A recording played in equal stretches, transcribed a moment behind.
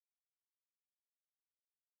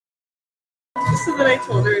So then I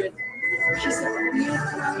told her, and she said, "We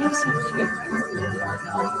have some really good friends in New York." I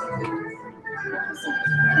said,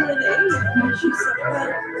 "Who are they?" And she said,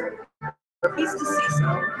 "Well, he's deceased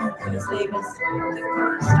now. His name is Dick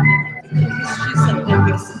Frost." She said,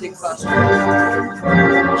 "Dick is Dick Foster."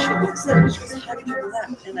 And she looks at me, she goes, "How did you know that?"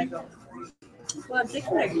 And I go, "Well, Dick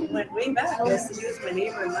and I went way back. I said, he was my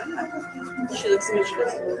neighbor in my house." She looks at me, she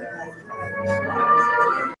goes,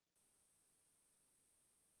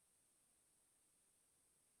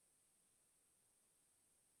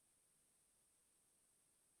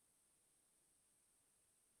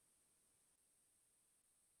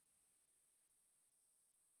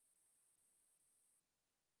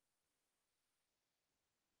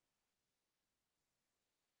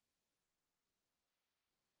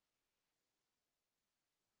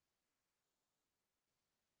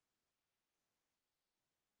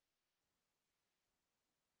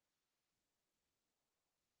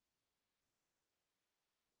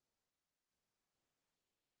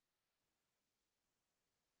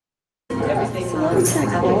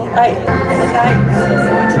 "Isn't that cool?" The guy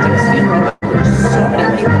went to Dick's funeral. There were so many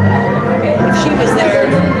people. If she was there,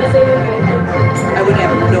 I would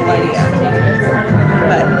have no idea.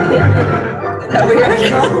 But isn't that weird?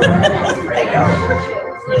 I know.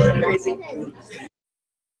 Crazy.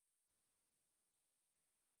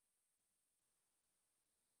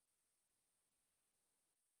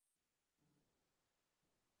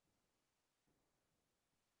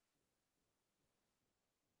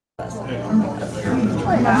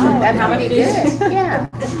 That how many did? Yeah.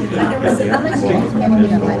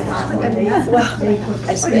 Well, I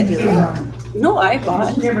spent no, I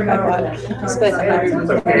bought. Spent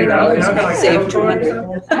 $120, saved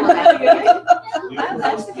 $200.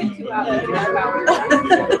 That's a good 2 hours.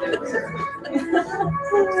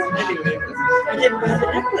 I didn't buy the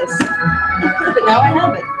necklace, but now I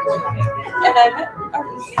have it, and I met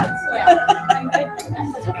artists.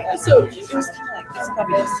 So it was kind of like it's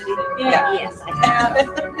probably the city. Yeah. Yes, I have.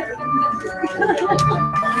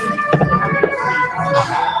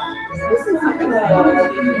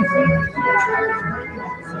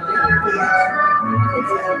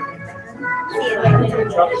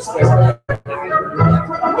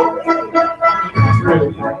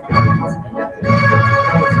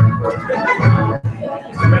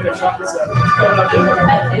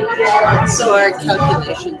 So our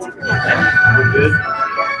calculations.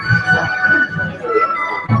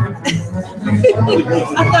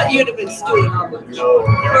 I thought you'd have been stewing on them. No.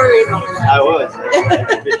 Worried over that. I was.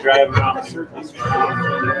 I've been driving around the circus.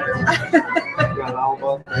 Got all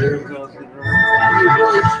about the air comes and You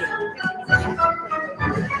really should.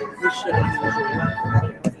 You should have.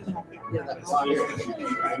 Yeah, that's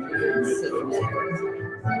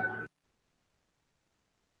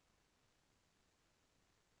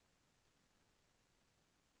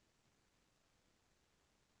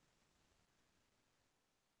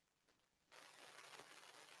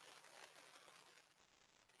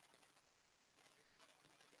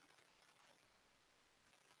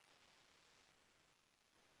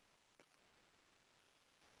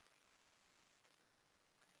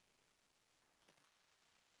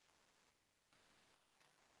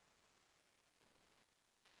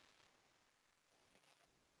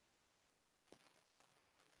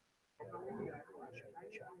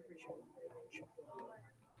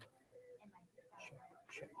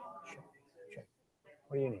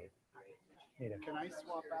What do you need? Can I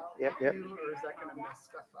swap out Yep, yep. you, or is that going to mess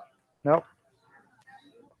stuff up? Nope.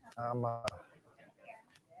 I'm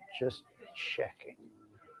just checking.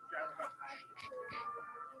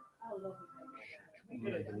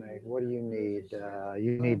 What do you need?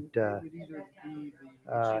 You need. It would either be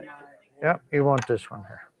the Yep, you want this one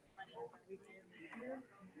here.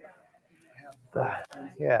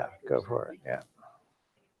 Yeah, go for it. Yeah.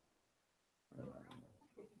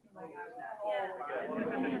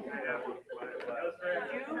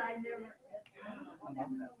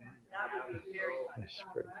 That's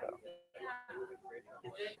pretty cool.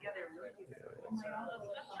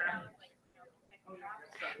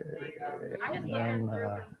 And then,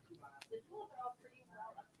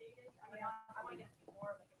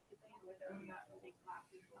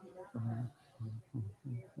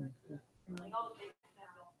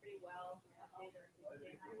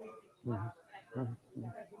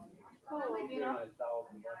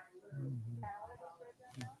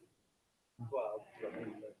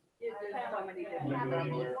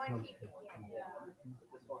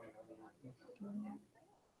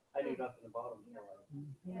 I knew nothing about them.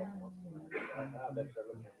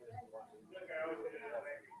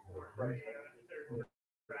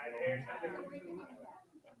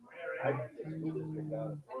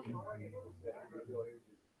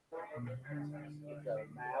 It's a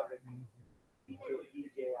Mavic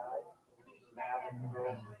DJI. Mavic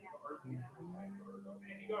Pro.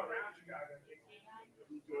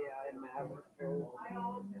 DJI Mavic Pro.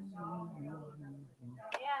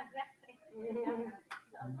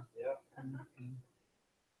 Yep.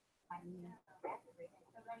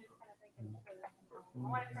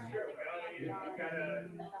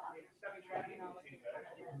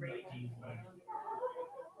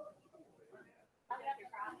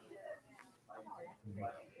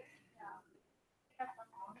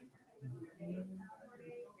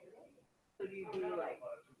 So do you do like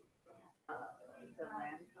the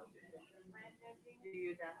land company? Do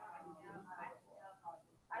you that?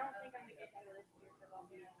 I don't think I'm gonna get to this year because I'll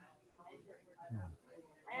be. I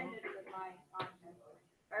ended with my content.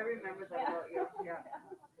 I remember that about you. Yeah.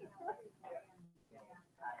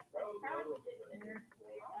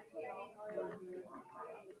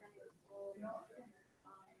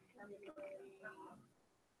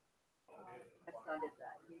 I started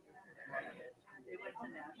that. They went to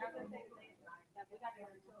national.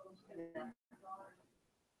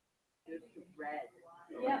 It's red.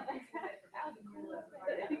 Yeah.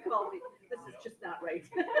 He called me, this is just not right.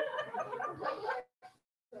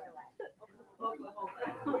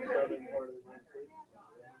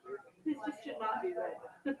 This just should not be red.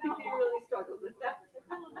 He really struggled with that.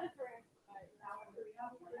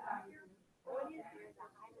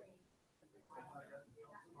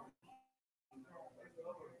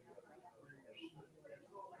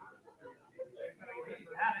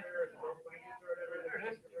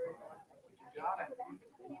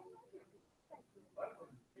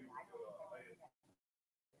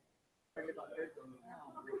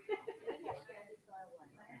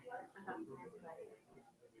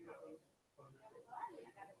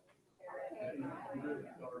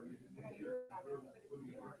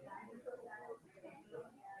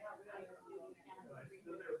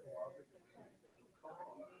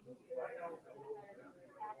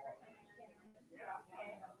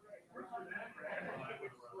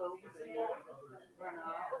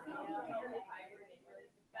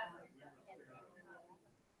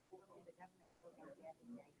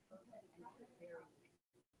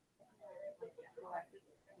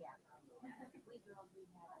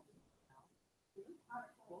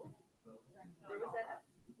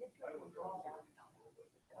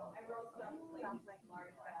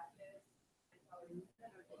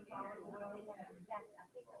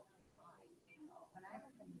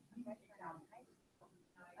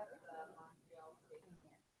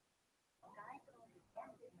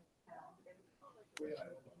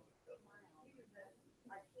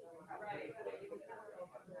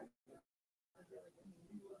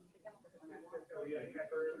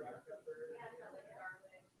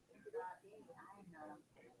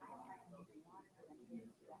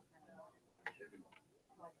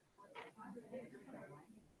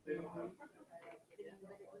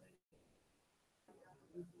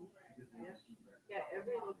 Yeah,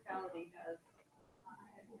 every locality has,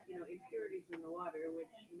 impurities in the water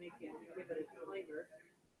which make it give it its flavor,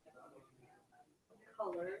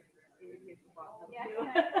 color. Well,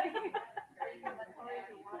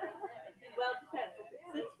 it depends. If it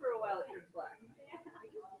sits for a while, it turns black.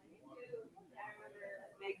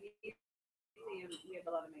 Magnesium, we have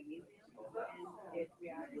a lot of magnesium, and it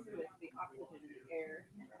reacts with the oxygen in the air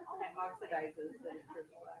and oxidizes, and it turns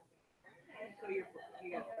black. So you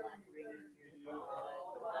got green.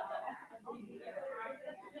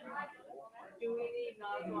 Do we need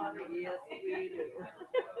non-water? Yes, we do.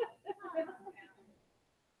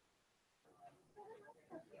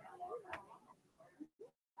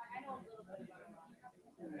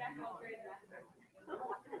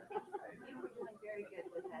 Very good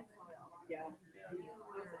with that soil. Yeah.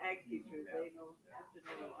 Those ag teachers, they know have to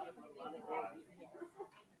know a lot of things.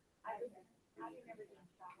 I've never been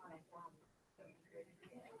shot on a job. You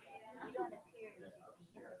don't appear to be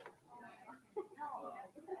sure. No.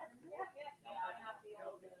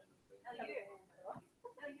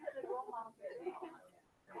 You're the role model.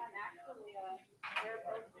 And actually, they're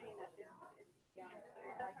both saying that this is young.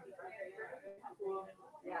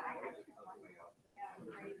 Yeah. I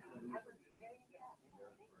was very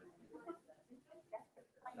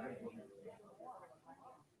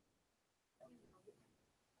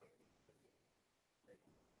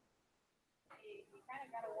you kind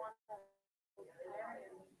of got to want to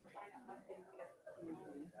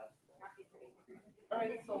All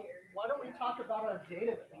right, so why don't we talk about our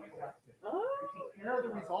data that we collected? Here are the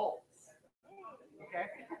results. Okay,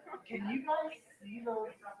 can you guys see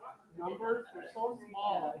those numbers? They're so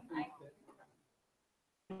small, I think that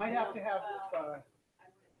you might have to have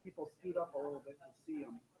people scoot up a little bit to see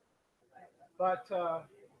them. But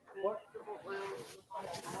what?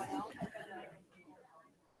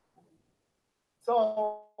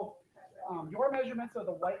 So your measurements are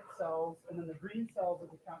the white cells, and then the green cells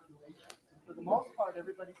are the calculations. And for the most part,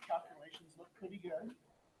 everybody's calculations look pretty good.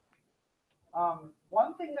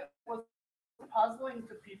 One thing that was puzzling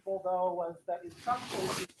to people, though, was that in some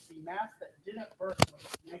cases, the mass that didn't burn was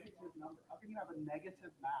a negative number. How can you have a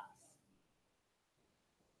negative mass?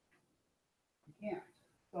 You can't.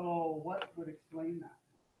 So what would explain that?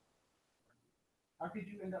 How could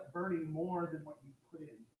you end up burning more than what you put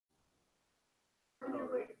in?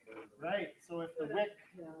 Right. So if the wick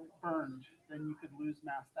burned, then you could lose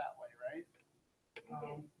mass that way, right?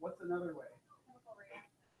 What's another way?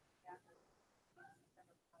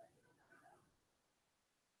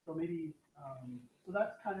 So maybe, so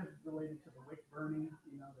that's kind of related to the wick burning.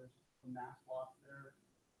 You know, there's some mass loss there.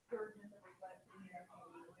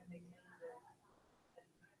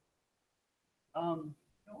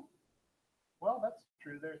 Well, that's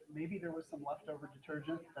true. Maybe there was some leftover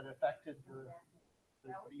detergent that affected the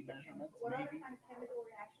measurements. Maybe.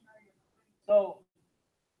 So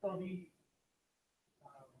the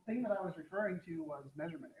thing that I was referring to was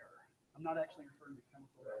measurement error. I'm not actually referring to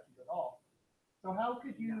chemical reactions at all. So how do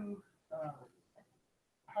you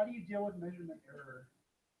deal with measurement error?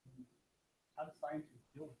 How do scientists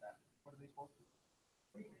deal with that? What are they supposed to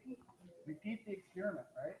do? Repeat the experiment,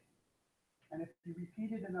 right? And if you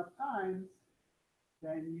repeat it enough times,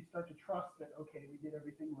 then you start to trust that, okay, we did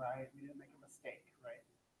everything right, we didn't make a mistake, right?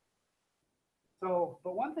 So,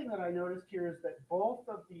 but one thing that I noticed here is that both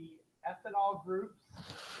of the ethanol groups,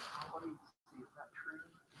 let me see, is that true?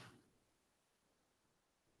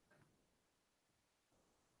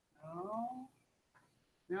 No,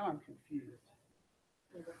 now I'm confused.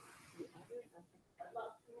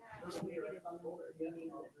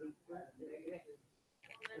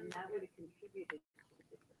 And that would have contributed to the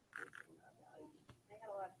difference.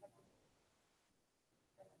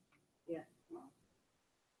 Yeah.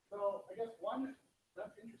 So I guess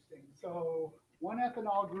that's interesting. So one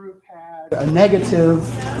ethanol group had a negative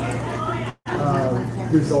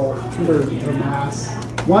result for the mass.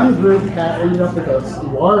 One group ended up with a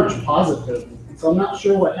large positive. So I'm not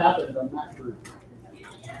sure what happened on that group.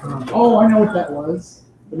 Oh, I know what that was.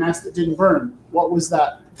 The mass that didn't burn. What was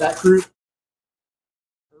that? That group?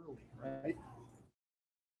 Early, right?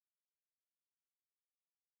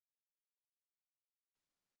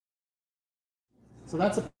 So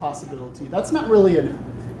that's a possibility. That's not really a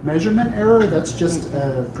measurement error. That's just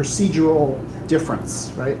a procedural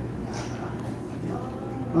difference, right?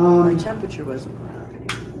 My temperature wasn't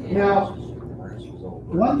right. Now,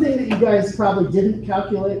 one thing that you guys probably didn't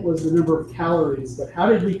calculate was the number of calories, but how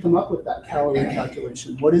did we come up with that calorie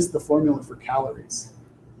calculation? What is the formula for calories?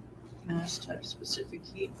 Mass times specific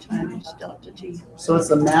heat times delta T. So it's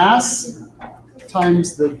the mass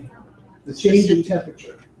times the change in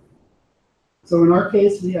temperature. So in our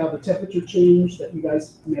case, we have a temperature change that you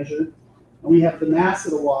guys measured, and we have the mass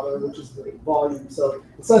of the water, which is the volume. So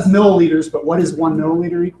it says milliliters, but what is 1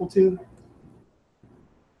 milliliter equal to?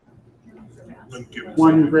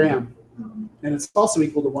 1 gram. And it's also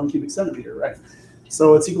equal to 1 cubic centimeter, right?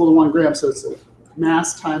 So it's equal to 1 gram. So it's a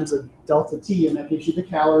mass times a delta T, and that gives you the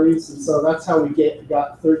calories. And so that's how we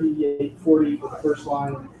got 3840 for the first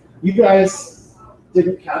line. You guys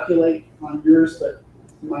didn't calculate on yours, but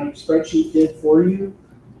my spreadsheet did for you.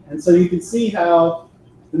 And so you can see how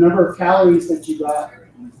the number of calories that you got,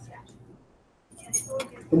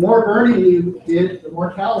 the more burning you did, the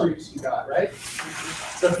more calories you got, right?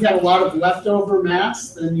 So if you had a lot of leftover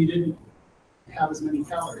mass, then you didn't have as many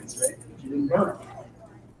calories, right? Because you didn't burn.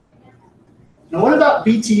 Now what about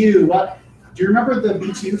BTU? Do you remember the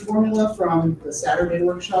BTU formula from the Saturday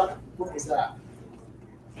workshop? What was that?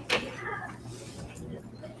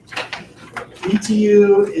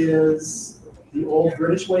 BTU is the old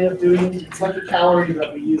British way of doing it. It's like a calorie,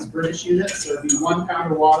 but we use British units. So it'd be 1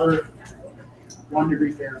 pound of water, 1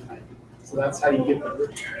 degree Fahrenheit. So that's how you get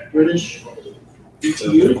the British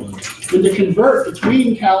BTU. And to convert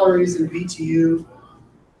between calories and BTU,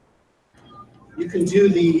 you can do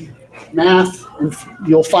the math, and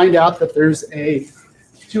you'll find out that there's a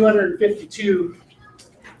 252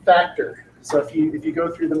 factor. So if you go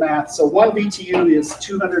through the math, so 1 BTU is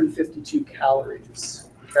 252 calories,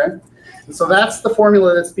 okay? And so that's the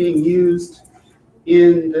formula that's being used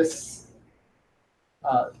in this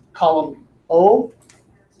column O.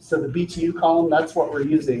 So the BTU column, that's what we're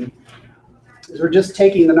using. Is we're just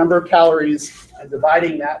taking the number of calories and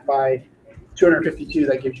dividing that by 252,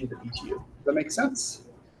 that gives you the BTU. Does that make sense?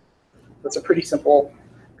 That's a pretty simple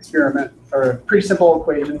experiment, or a pretty simple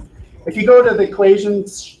equation. If you go to the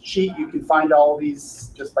equations sheet, you can find all of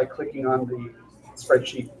these just by clicking on the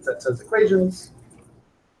spreadsheet that says equations.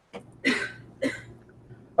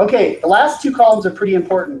 Okay, the last two columns are pretty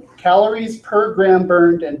important. Calories per gram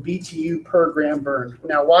burned and BTU per gram burned.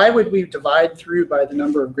 Now, why would we divide through by the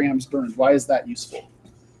number of grams burned? Why is that useful?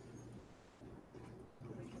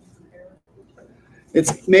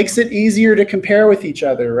 It makes it easier to compare with each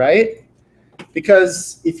other, right?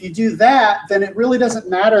 Because if you do that, then it really doesn't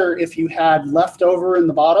matter if you had leftover in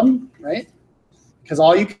the bottom, right? Because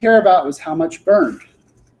all you care about was how much burned.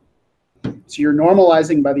 So you're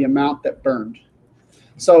normalizing by the amount that burned.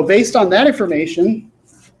 So based on that information,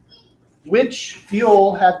 which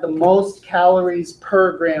fuel had the most calories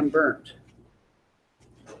per gram burned?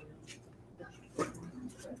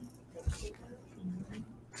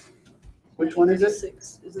 Which one is it?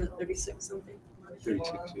 36. Isn't it 36 something?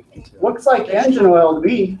 36.57. Looks like engine oil to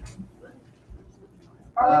me.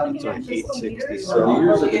 It's like 860. So the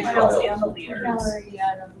years of the I don't see trial. on the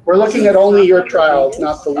liters. We're looking at only your trials,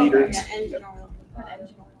 not the liters. Yeah, engine oil.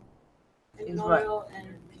 Engine Is what? oil and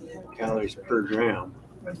Calories per gram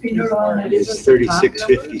Peanut oil. is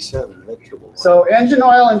 36.57 vegetable. So engine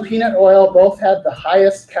oil and peanut oil both had the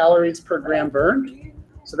highest calories per gram burned.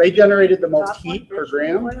 So they generated the most top one, heat per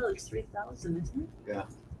vegetable gram. oil is 3,000, isn't it? Yeah.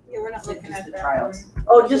 Yeah, we're not looking at the that. trials.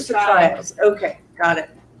 Oh, just the trials. Okay, got it.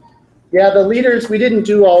 Yeah, the liters, we didn't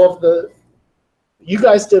do all of the, you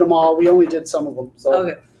guys did them all. We only did some of them. So,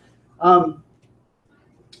 Okay.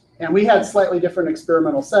 and we had slightly different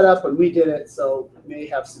experimental setup when we did it, so it may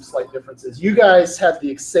have some slight differences. You guys had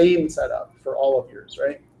the same setup for all of yours,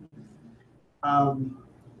 right? And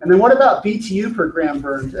then what about BTU per gram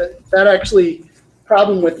burned? That actually,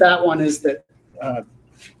 problem with that one is that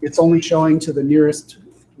it's only showing to the nearest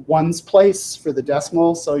ones place for the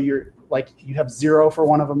decimal. So you're like, you have 0 for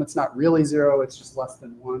one of them. It's not really 0, it's just less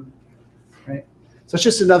than 1, right? So it's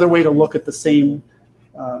just another way to look at the same,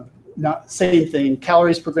 same thing,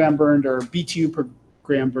 calories per gram burned or BTU per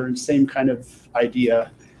gram burned, same kind of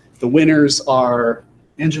idea. The winners are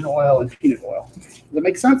engine oil and peanut oil. Does that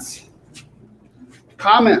make sense?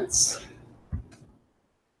 Comments?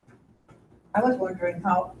 I was wondering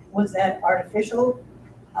how, was that artificial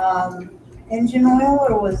engine oil,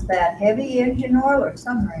 or was that heavy engine oil, or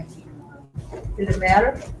summer engine oil? Did it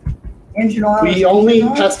matter? Engine oil? We is only engine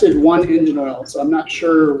oil? tested one engine oil, so I'm not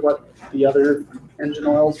sure what the other engine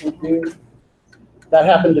oils would do. That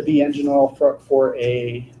happened to be engine oil for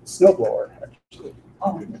a snowblower, actually.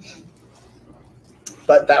 Oh,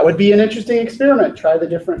 But that would be an interesting experiment. Try the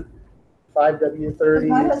different 5W30,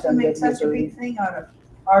 my husband makes such a 10W30. big thing out of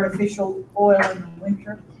artificial oil in the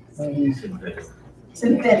winter.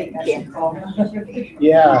 Synthetic, I should call it.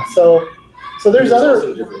 Yeah, so there's also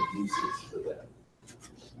other, different uses for that.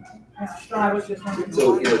 So I was just wondering.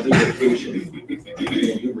 So, lubrication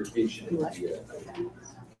would be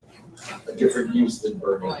a different use than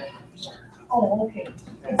burning. Oh, okay.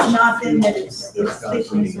 It's not then that it's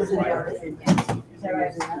thickness is an artificial. Is that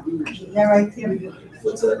right? Is that right, Tim?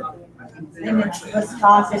 What's that? Then it's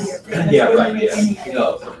viscosity or thickness. Yeah, doesn't right, make any yeah. No.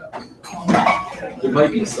 There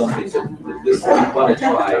might be something that this, we want to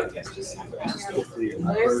try.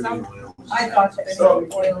 There's some, I thought that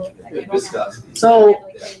oil. Viscosity. so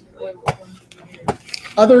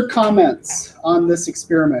other comments on this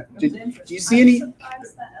experiment? Do you see any? I'm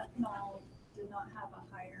surprised that ethanol did not have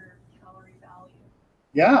a higher calorie value.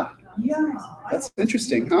 Yeah, Yeah. that's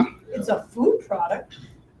interesting, huh? It's a food product.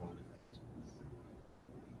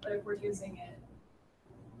 But if we're using it,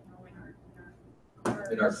 you know,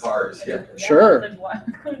 In our cars, yeah. Sure. then what?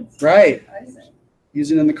 Right. I see.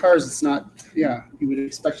 Using it in the cars, it's not, yeah, you would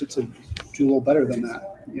expect it to do a little better than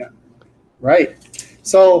that. Yeah, right.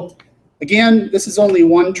 So again, this is only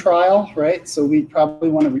one trial, right? So we probably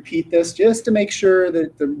want to repeat this just to make sure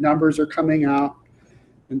that the numbers are coming out.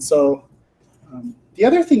 And so the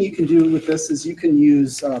other thing you can do with this is you can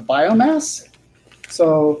use biomass.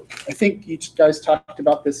 So I think you guys talked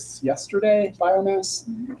about this yesterday, biomass.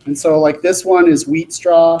 And so like this one is wheat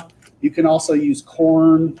straw. You can also use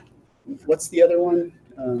corn. What's the other one?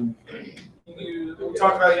 We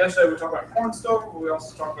talked about it yesterday. We talked about corn stover, but we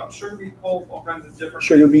also talked about sugar beet pulp, all kinds of different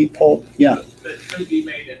Sugar beet pulp, yeah. that could be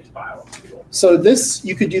made into biofuel. So this,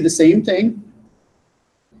 you could do the same thing.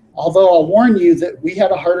 Although I'll warn you that we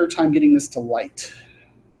had a harder time getting this to light,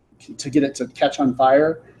 to get it to catch on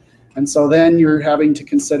fire. And so then you're having to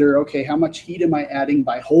consider, okay, how much heat am I adding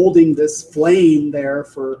by holding this flame there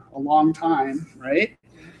for a long time, right?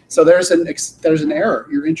 So there's an error.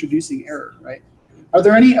 You're introducing error, right? Are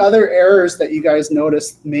there any other errors that you guys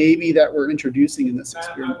noticed maybe that we're introducing in this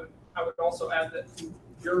experiment? I would also add that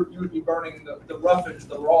you would be burning the roughage,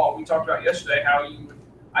 the raw. We talked about yesterday how you would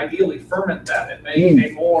ideally ferment that and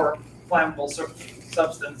make a more flammable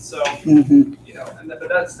substance. So, you know, but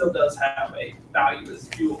that still does have a value as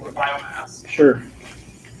fuel or biomass. Sure.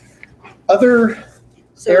 Other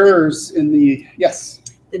errors in the, yes?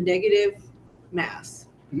 The negative mass.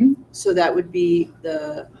 Mhm. So that would be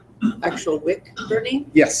the actual wick burning?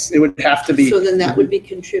 Yes, it would have to be. So then that would be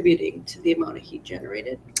contributing to the amount of heat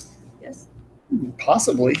generated? Yes?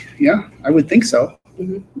 Possibly, yeah, I would think so.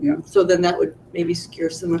 Yeah. So then that would maybe skew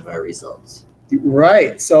some of our results.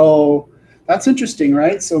 Right, so that's interesting,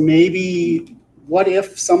 right? So maybe what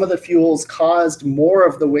if some of the fuels caused more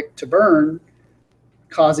of the wick to burn,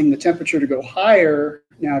 causing the temperature to go higher?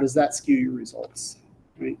 Now, does that skew your results,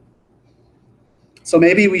 right? So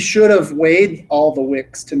maybe we should have weighed all the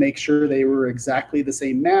wicks to make sure they were exactly the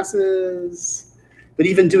same masses. But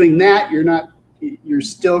even doing that, you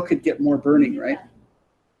still could get more burning, right?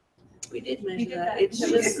 We did measure that. It's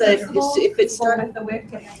just that if it starts with the wick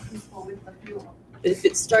and useful with the fuel. if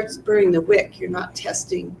it starts burning the wick, you're not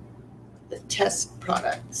testing the test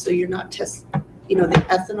product. So you're not you know, the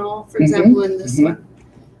ethanol, for example, in this one.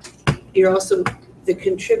 You're also, the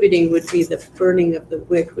contributing would be the burning of the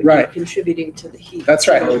wick would be contributing to the heat. That's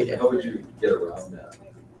right. How would you get around that?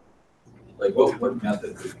 Like what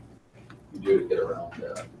method would you do to get around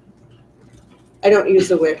that? I don't use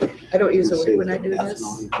a wick. I don't use a wick when I do this.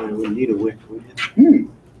 You would need a wick, wouldn't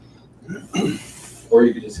you? Or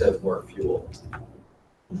you could just have more fuel.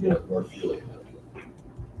 You have more fuel.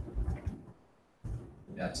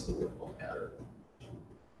 That's the wick won't matter.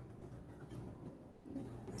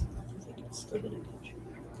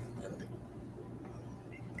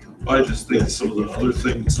 I just think some of the other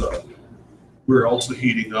things, we're also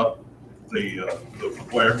heating up the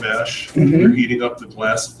wire mesh. We're heating up the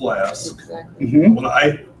glass flask. Exactly. When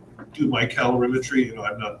I do my calorimetry, you know,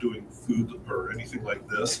 I'm not doing food or anything like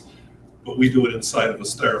this, but we do it inside of a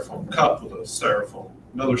styrofoam cup with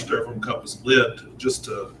another styrofoam cup as lid, just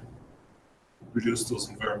to reduce those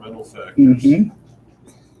environmental factors.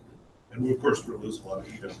 And of course, we're losing a lot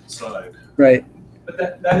of heat inside. Right.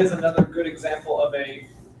 But that is another good example of a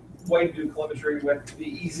way to do telemetry with the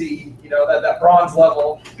easy, you know, that bronze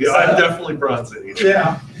level. Yeah, I'm definitely bronze at each.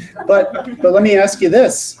 Yeah. But let me ask you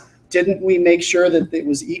this. Didn't we make sure that it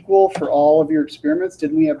was equal for all of your experiments?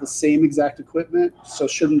 Didn't we have the same exact equipment? So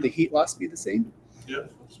shouldn't the heat loss be the same? Yeah,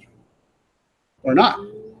 that's true. Or not?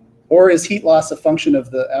 Or is heat loss a function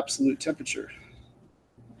of the absolute temperature?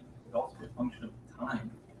 It's also a function of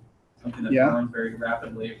time. Something that Yeah. burns very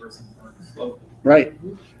rapidly versus burns slowly. Right.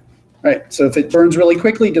 Right. So if it burns really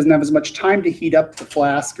quickly, it doesn't have as much time to heat up the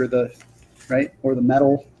flask or the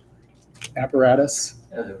metal apparatus.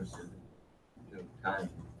 Yeah, there was time.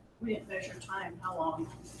 We didn't measure time, how long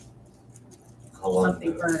How long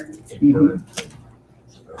something burned. it burned.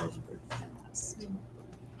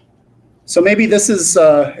 So maybe this is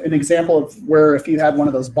an example of where if you had one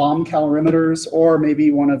of those bomb calorimeters, or maybe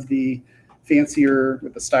one of the fancier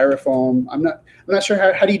with the styrofoam. I'm not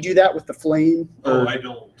sure how do you do that with the flame? Oh, I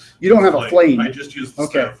don't. You don't have a flame. I just use the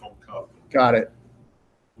styrofoam cup. Got it.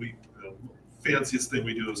 The fanciest thing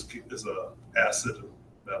we do is a acid and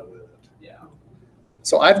metal in it. Yeah.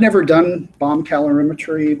 So I've never done bomb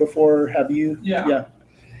calorimetry before. Have you? Yeah. Yeah.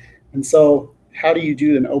 And so how do you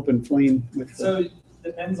do an open flame with? So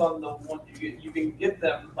depends on the one you can get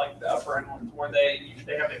them like the upper end ones where they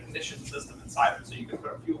have a ignition system inside them, so you can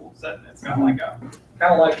put a fuel set in. It's kind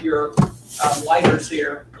of like your lighters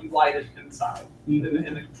here. You light it inside in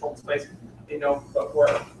the controlled space, you know. But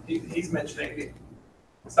where he's mentioning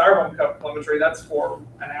the styrofoam cup telemetry, that's for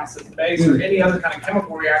an acid base or any other kind of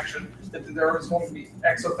chemical reaction that there is going to be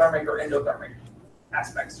exothermic or endothermic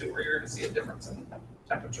aspects to, where you're going to see a difference in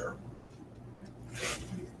temperature.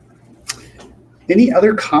 Any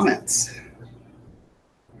other comments? Do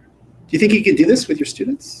you think you could do this with your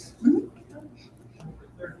students?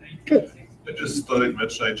 Good. I just thought I'd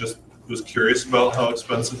mention, I just was curious about how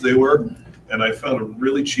expensive they were, and I found a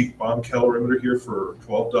really cheap bomb calorimeter here for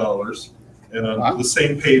 $12. And on the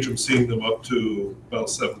same page, I'm seeing them up to about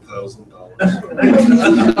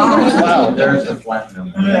 $7,000. Wow. There's a flat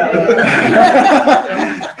number.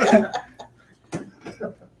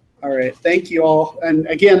 All right, thank you all. And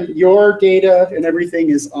again, your data and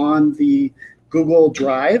everything is on the Google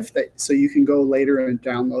Drive, so you can go later and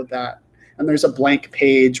download that. And there's a blank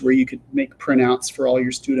page where you could make printouts for all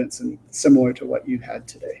your students, and similar to what you had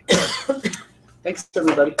today. Thanks,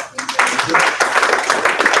 everybody.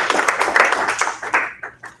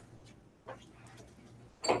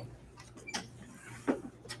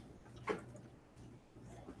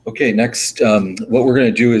 Okay, next, what we're going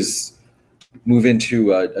to do is move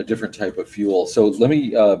into a different type of fuel. So let me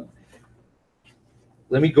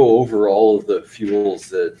go over all of the fuels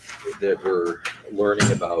that we're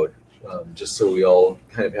learning about, just so we all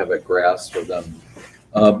kind of have a grasp of them.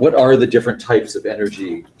 What are the different types of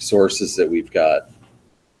energy sources that we've got?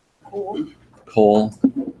 Coal,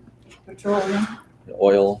 Petroleum.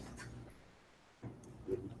 oil,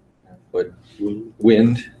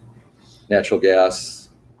 wind, natural gas,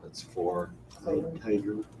 that's 4.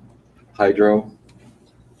 Hydro,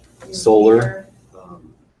 solar,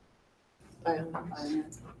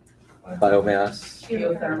 biomass,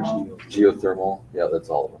 geothermal, yeah, that's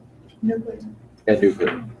all of them. Nuclear. And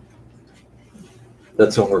nuclear.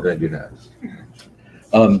 That's what we're going to do next.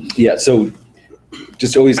 Yeah, so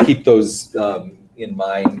just always keep those in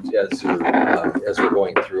mind as we're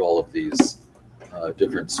going through all of these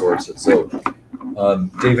different sources. So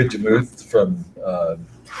David DeMuth from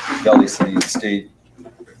Valley City State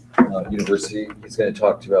University, he's going to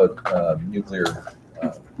talk about nuclear,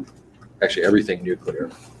 actually everything nuclear.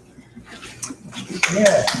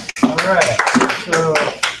 Yeah, all right. So,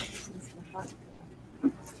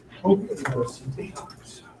 hopefully we'll see the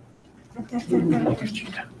others.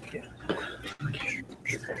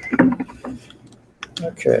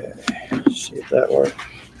 Okay, see if that works.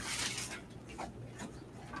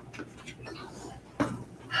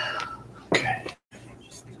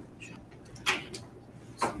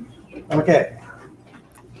 Okay.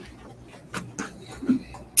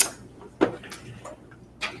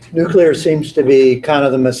 Nuclear seems to be kind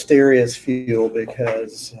of the mysterious fuel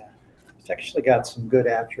because it's actually got some good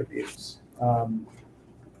attributes.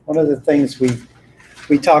 One of the things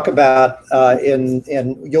we talk about, and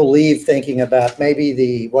you'll leave thinking about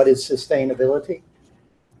maybe what is sustainability.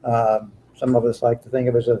 Some of us like to think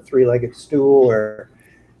of it as a three-legged stool, or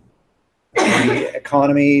the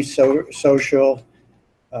economy, social.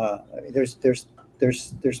 I mean,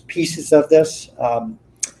 there's pieces of this.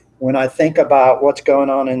 When I think about what's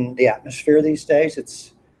going on in the atmosphere these days,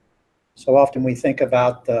 it's so often we think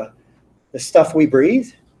about the stuff we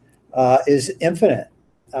breathe is infinite.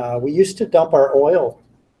 We used to dump our oil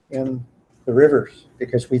in the rivers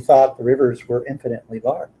because we thought the rivers were infinitely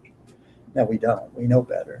large. No, we don't. We know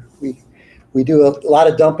better. We do a lot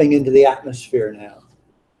of dumping into the atmosphere now,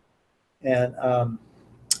 and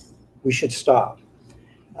we should stop.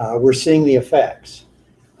 We're seeing the effects.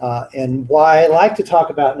 And why I like to talk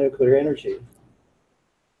about nuclear energy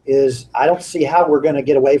is I don't see how we're going to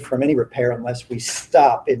get away from any repair unless we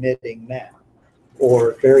stop emitting now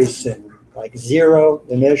or very soon, like zero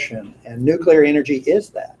emission. And nuclear energy is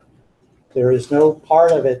that. There is no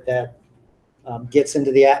part of it that gets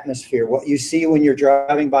into the atmosphere. What you see when you're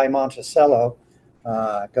driving by Monticello,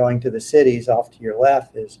 going to the cities off to your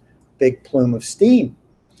left, is a big plume of steam.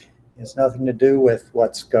 It has nothing to do with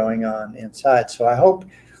what's going on inside. So I hope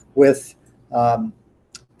with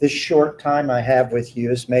this short time I have with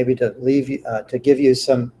you is maybe to leave you, to give you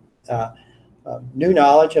some new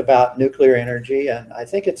knowledge about nuclear energy, and I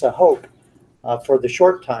think it's a hope for the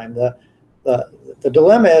short time. The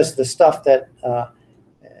dilemma is the stuff that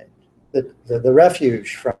the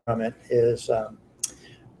refuge from it is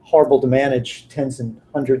horrible to manage, tens and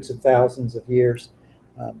hundreds of thousands of years.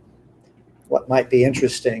 What might be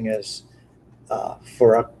interesting is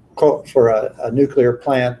for a nuclear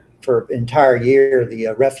plant for an entire year, the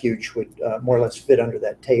refuge would more or less fit under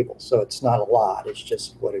that table. So it's not a lot. It's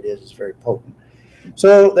just what it is. It's very potent.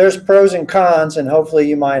 So there's pros and cons, and hopefully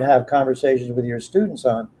you might have conversations with your students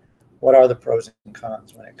on what are the pros and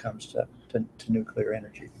cons when it comes to nuclear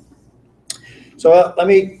energy. So let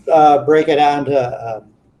me break it down to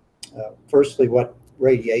firstly what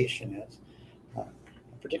radiation is. I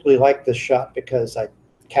particularly like this shot because I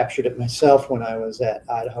captured it myself when I was at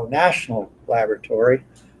Idaho National Laboratory.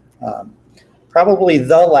 Probably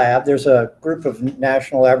the lab. There's a group of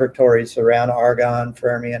national laboratories around Argonne,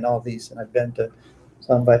 Fermi, and all these, and I've been to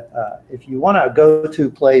some. But if you want a go-to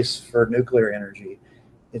place for nuclear energy,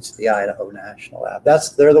 it's the Idaho National Lab.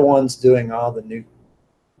 They're the ones doing all the new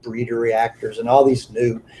breeder reactors and all these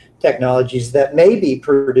new technologies that maybe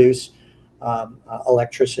produce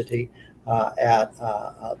electricity at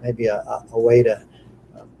maybe a way to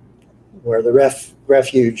where the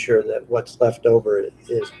refuge or what's left over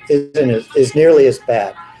is nearly as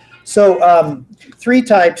bad. So three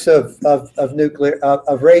types of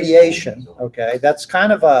radiation. Okay, that's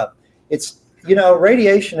kind of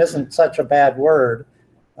radiation isn't such a bad word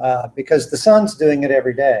because the sun's doing it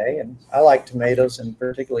every day, and I like tomatoes, and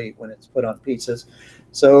particularly when it's put on pizzas.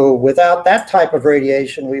 So without that type of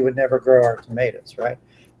radiation, we would never grow our tomatoes, right?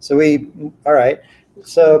 So all right.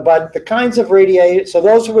 So, but the kinds of radiation, so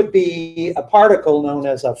those would be a particle known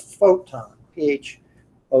as a photon.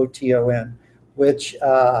 Photon, which,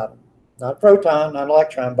 not a proton, not an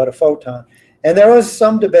electron, but a photon. And there was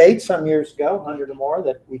some debate some years ago, 100 or more,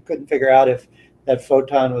 that we couldn't figure out if that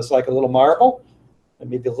photon was like a little marble, or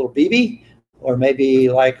maybe a little BB, or maybe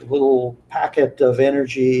like a little packet of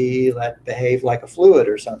energy that behaved like a fluid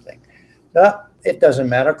or something. It doesn't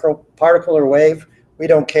matter, particle or wave, we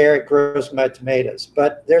don't care, it grows my tomatoes.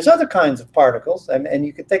 But there's other kinds of particles, and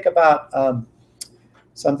you could think about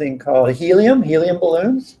something called helium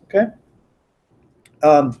balloons, okay?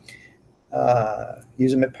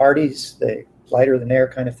 Use them at parties, they lighter than air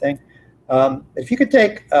kind of thing. If you could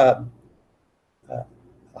take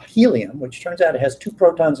helium, which turns out it has 2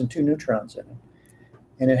 protons and 2 neutrons in it,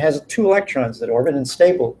 and it has 2 electrons that orbit in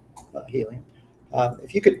stable helium.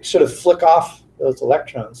 If you could sort of flick off those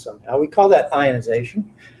electrons somehow, we call that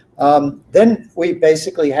ionization, then we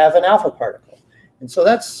basically have an alpha particle. And so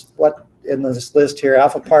that's what in this list here,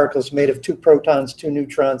 alpha particles made of 2 protons, 2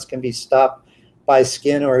 neutrons can be stopped by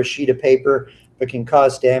skin or a sheet of paper, but can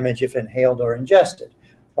cause damage if inhaled or ingested.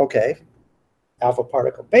 Okay, alpha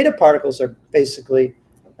particle. Beta particles are basically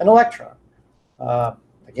an electron.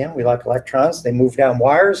 Again, we like electrons. They move down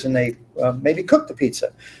wires and they maybe cook the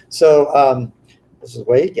pizza. So this is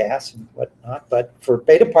way gas and whatnot, but for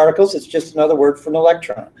beta particles, it's just another word for an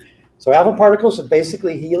electron. So alpha particles are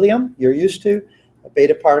basically helium, you're used to.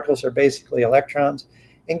 Beta particles are basically electrons.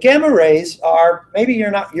 And gamma rays are, maybe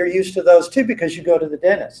you're used to those too because you go to the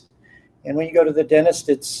dentist. And when you go to the dentist,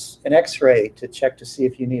 it's an X-ray to check to see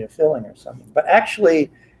if you need a filling or something. But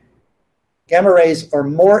actually, gamma rays are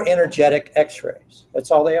more energetic X-rays.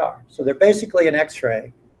 That's all they are. So they're basically an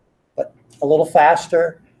X-ray, but a little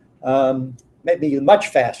faster, maybe much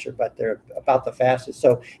faster, but they're about the fastest.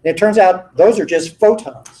 So and it turns out those are just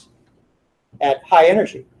photons at high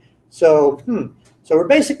energy. So, so we're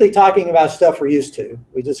basically talking about stuff we're used to.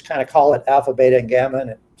 We just kind of call it alpha, beta, and gamma,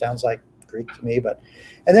 and it sounds like Greek to me. But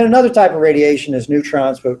and then another type of radiation is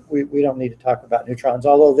neutrons, but we don't need to talk about neutrons,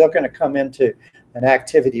 although they're going to come into an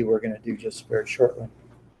activity we're going to do just very shortly.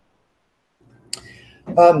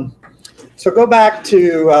 So go back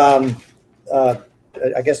to,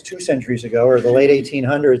 I guess, 2 centuries ago, or the late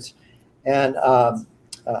 1800s, and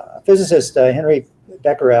physicist Henry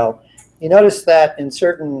Becquerel, he noticed that in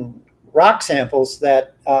certain rock samples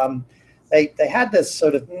that they had this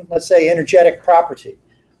sort of, let's say, energetic property.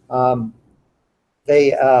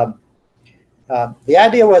 The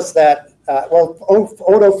idea was that,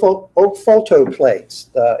 photo plates.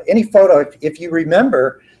 Any photo, if you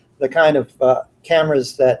remember the kind of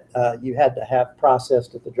cameras that you had to have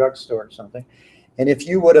processed at the drugstore or something, and if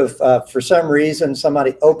you would have, for some reason,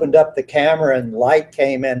 somebody opened up the camera and light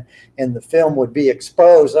came in and the film would be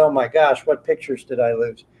exposed, oh my gosh, what pictures did I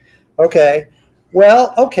lose? Okay,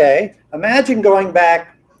 well, okay, imagine going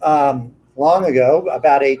back long ago,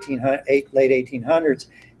 about late 1800s,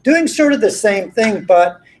 doing sort of the same thing,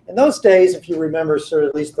 but in those days, if you remember sort of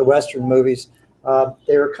at least the Western movies,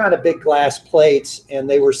 they were kind of big glass plates and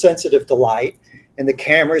they were sensitive to light, and the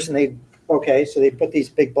cameras, and so they put these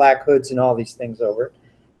big black hoods and all these things over it.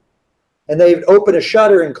 And they'd open a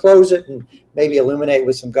shutter and close it and maybe illuminate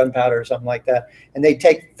with some gunpowder or something like that. And they'd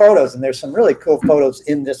take photos, and there's some really cool photos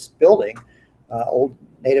in this building, old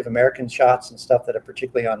Native American shots and stuff that are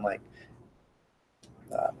particularly on like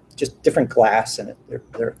just different glass in it.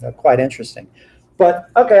 They're quite interesting. But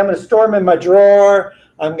okay, I'm going to store them in my drawer.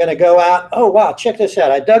 I'm going to go out. Oh, wow, check this out.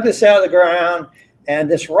 I dug this out of the ground, and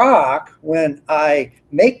this rock, when I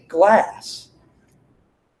make glass,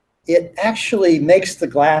 it actually makes the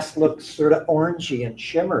glass look sort of orangey and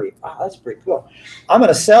shimmery. Wow, that's pretty cool. I'm going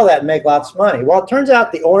to sell that and make lots of money. Well, it turns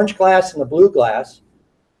out the orange glass and the blue glass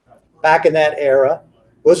back in that era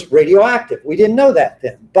was radioactive. We didn't know that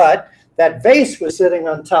then, but that vase was sitting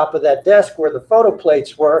on top of that desk where the photo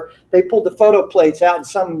plates were. They pulled the photo plates out, and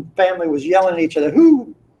some family was yelling at each other,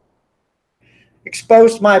 who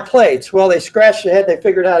exposed my plates? Well, they scratched their head. They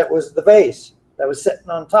figured out it was the vase that was sitting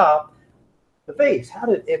on top. The vase, how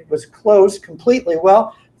did it was closed completely?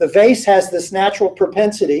 Well, the vase has this natural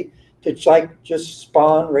propensity to like just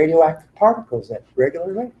spawn radioactive particles at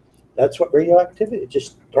regular rate. That's what radioactivity,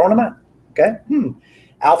 just throwing them out, okay?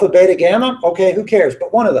 Alpha, beta, gamma, okay, who cares?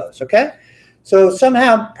 But one of those, okay? So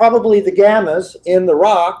somehow probably the gammas in the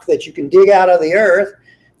rock that you can dig out of the earth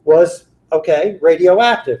was, okay,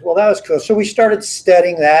 radioactive. Well, that was cool. So we started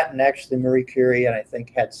studying that, and actually Marie Curie, and I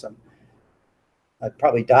think had some,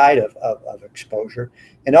 probably died of exposure,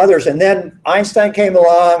 and others. And then Einstein came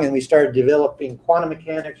along, and we started developing quantum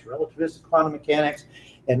mechanics, relativistic quantum mechanics,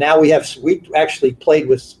 and now we actually played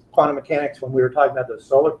with quantum mechanics when we were talking about those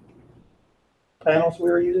solar panels we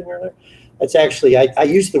were using earlier. That's actually, I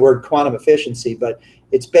use the word quantum efficiency, but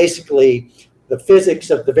it's basically the physics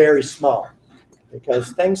of the very small,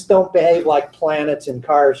 because things don't behave like planets and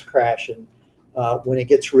cars crashing. When it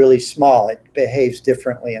gets really small, it behaves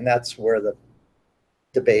differently, and that's where the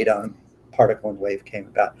debate on particle and wave came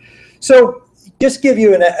about. So just give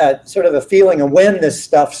you a sort of a feeling of when this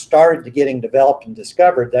stuff started getting developed and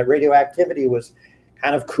discovered, that radioactivity was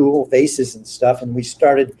kind of cool, vases and stuff, and we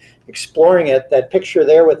started exploring it. That picture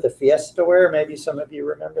there with the Fiesta ware, maybe some of you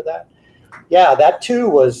remember that? Yeah, that too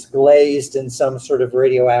was glazed in some sort of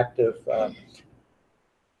radioactive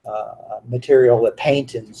material, with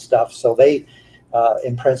paint and stuff. So they,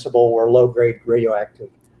 in principle, were low-grade radioactive.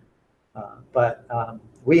 But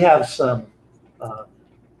we have some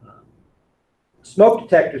smoke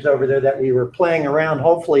detectors over there that we were playing around.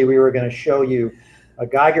 Hopefully, we were going to show you a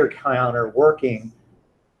Geiger counter working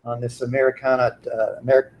on this Americanium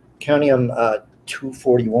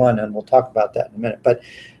 241, and we'll talk about that in a minute. But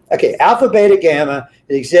okay, alpha, beta, gamma,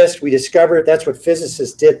 it exists. We discovered that's what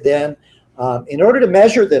physicists did then. In order to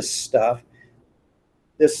measure this stuff,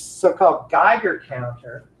 this so-called Geiger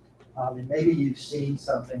counter, and maybe you've seen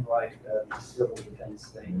something like the civil defense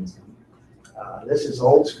things. This is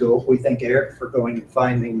old school. We thank Eric for going and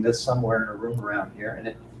finding this somewhere in a room around here, and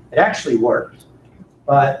it actually worked.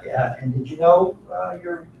 But, and did you know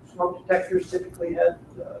your smoke detectors typically had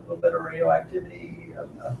a little bit of radioactivity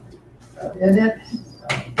in it?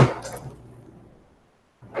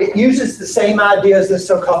 It uses the same idea as this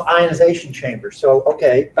so-called ionization chamber. So,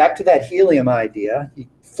 okay, back to that helium idea.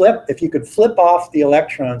 If you could flip off the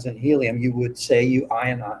electrons in helium, you would say you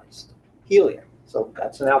ionized helium. So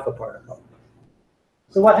that's an alpha particle.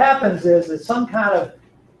 So what happens is some kind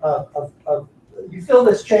of you fill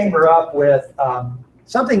this chamber up with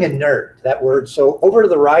something inert, that word. So over to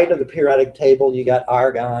the right of the periodic table, you got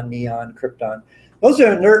argon, neon, krypton. Those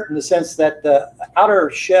are inert in the sense that the outer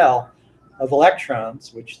shell of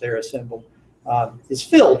electrons, which they're assembled, is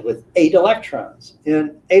filled with 8 electrons.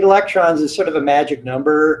 And 8 electrons is sort of a magic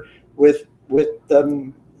number with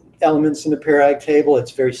elements in the periodic table.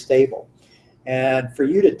 It's very stable. And for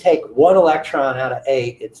you to take 1 electron out of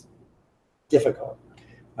 8, it's difficult.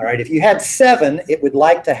 All right, if you had 7, it would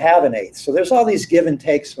like to have an 8th. So there's all these give and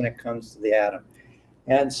takes when it comes to the atom.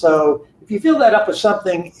 And so if you fill that up with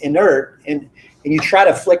something inert and you try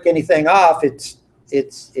to flick anything off, it's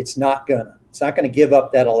not gonna give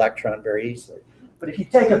up that electron very easily. But if you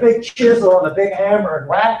take a big chisel and a big hammer and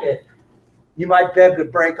whack it, you might be able to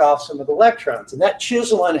break off some of the electrons. And that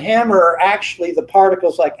chisel and hammer are actually the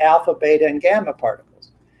particles like alpha, beta, and gamma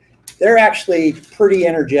particles. They're actually pretty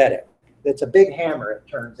energetic. It's a big hammer, it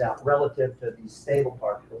turns out, relative to these stable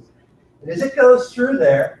particles. And as it goes through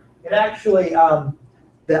there, it actually,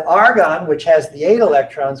 the argon, which has the 8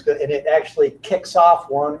 electrons, and it actually kicks off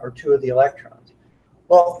 1 or 2 of the electrons.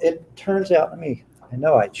 Well, it turns out, I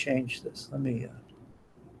know I changed this. Let me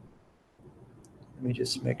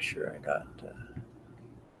just make sure I got,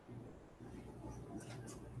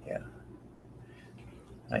 yeah.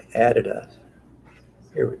 I added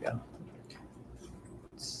here we go.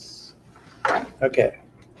 Okay.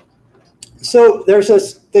 So there's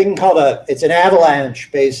this thing called it's an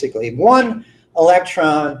avalanche, basically. 1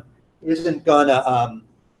 electron isn't gonna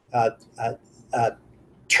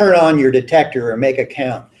turn on your detector or make a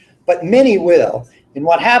count, but many will. And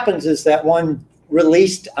what happens is that 1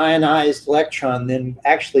 released ionized electron then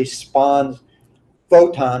actually spawns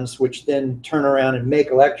photons, which then turn around and make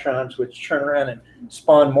electrons, which turn around and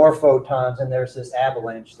spawn more photons, and there's this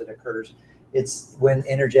avalanche that occurs. It's when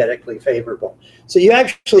energetically favorable. So you're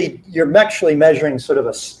actually measuring sort of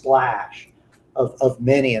a splash of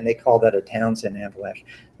many, and they call that a Townsend avalanche.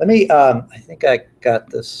 Let me, I think I got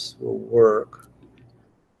this will work.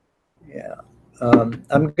 Yeah. I'm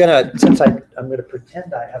gonna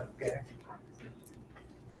pretend I have a gag.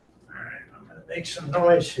 All right, I'm gonna make some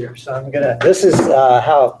noise here. So this is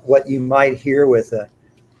what you might hear with a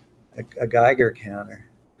Geiger counter.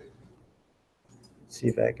 Let's see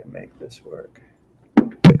if I can make this work.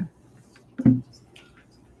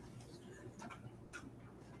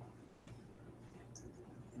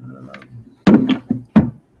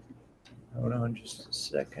 Hold on just a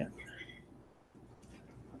second.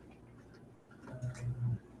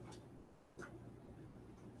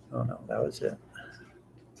 Oh no, that was it.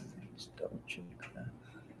 Just double check that.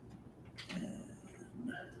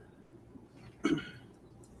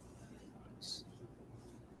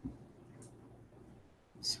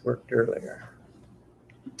 This worked earlier.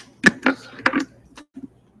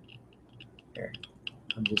 Here,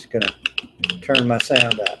 I'm just gonna turn my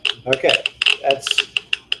sound up. Okay, that's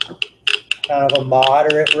kind of a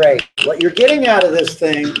moderate rate. What you're getting out of this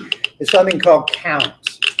thing is something called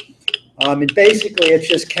counts. And basically, it's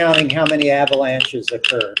just counting how many avalanches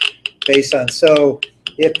occur based on, so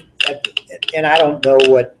if, and I don't know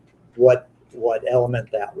what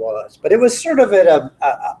element that was, but it was sort of at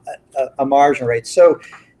a margin rate. So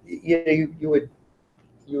you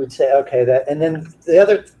would say, okay, that, and then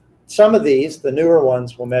some of these, the newer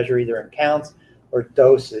ones, will measure either in counts or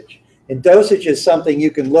dosage. And dosage is something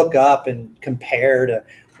you can look up and compare to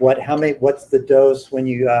what's the dose when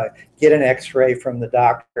you get an X-ray from the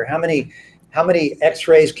doctor. How many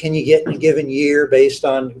X-rays can you get in a given year based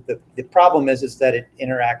on the problem is that it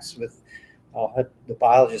interacts with, the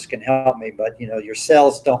biologist can help me, but your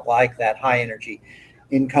cells don't like that high energy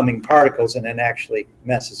incoming particles, and then actually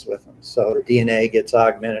messes with them. So the DNA gets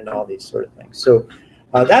augmented and all these sort of things. So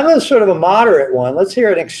that was sort of a moderate one. Let's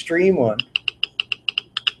hear an extreme one.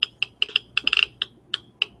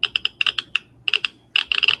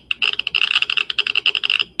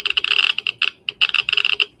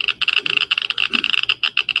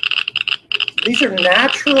 These are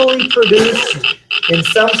naturally produced in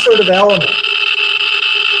some sort of element.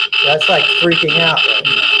 That's like freaking out right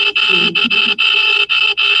now.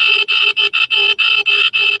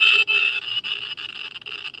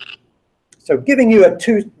 So giving you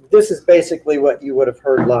this is basically what you would have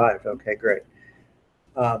heard live. Okay, great.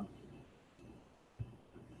 Well,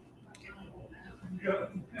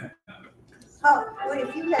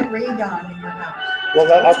 if you had radon in your house.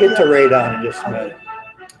 Well, I'll get to radon in just a minute.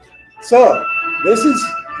 So this is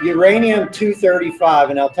uranium-235,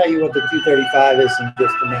 and I'll tell you what the 235 is in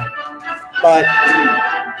just a minute. But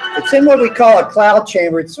it's in what we call a cloud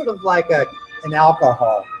chamber. It's sort of like an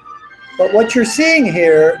alcohol. But what you're seeing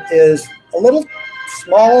here is a little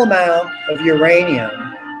small amount of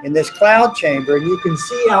uranium in this cloud chamber, and you can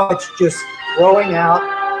see how it's just throwing out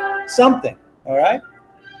something, all right?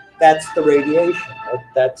 That's the radiation.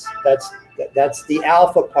 That's the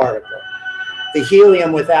alpha particle, the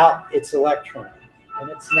helium without its electron. And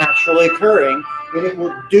it's naturally occurring, and it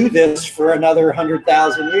will do this for another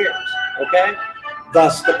 100,000 years, okay?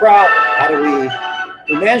 Thus the problem. How do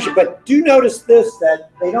we manage it? But do notice this, that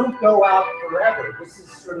they don't go out forever. This is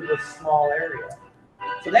sort of a small area.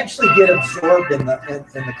 So they actually get absorbed in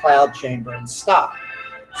the cloud chamber and stop.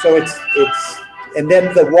 So it's and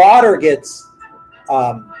then the water gets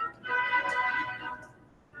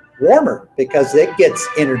warmer because it gets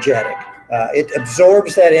energetic. It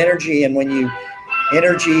absorbs that energy, and when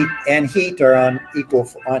energy and heat are on equal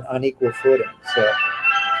footing.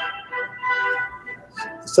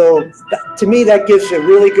 So to me, that gives you a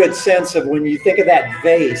really good sense of when you think of that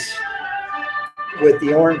vase with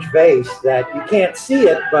the orange vase, that you can't see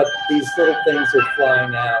it, but these little things are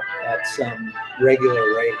flying out at some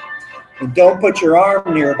regular rate. And don't put your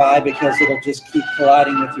arm nearby because it'll just keep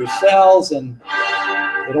colliding with your cells and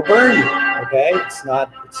it'll burn you. Okay, it's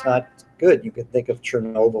not good. You could think of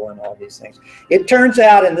Chernobyl and all these things. It turns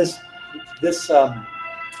out, and this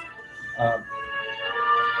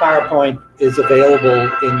PowerPoint is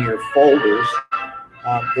available in your folders.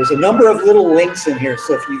 There's a number of little links in here,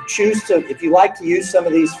 so if you like to use some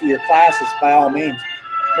of these for your classes, by all means.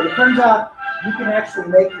 But it turns out you can actually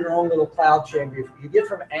make your own little cloud chamber. If you get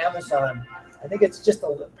from Amazon, I think it's just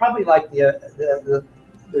probably like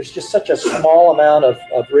there's just such a small amount of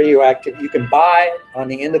radioactive. You can buy it on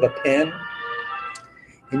the end of a pen,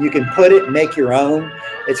 and you can put it and make your own.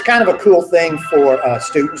 It's kind of a cool thing for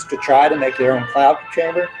students to try to make their own cloud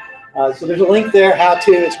chamber. So there's a link there, how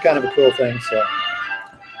to. It's kind of a cool thing. So,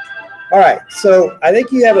 all right. So I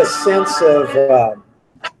think you have a sense of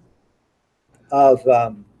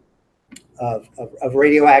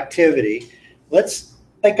radioactivity. Let's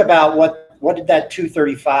think about what did that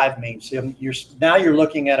 235 mean? So now you're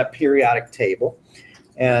looking at a periodic table,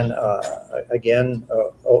 and again,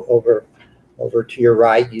 over to your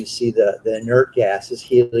right, you see the inert gases: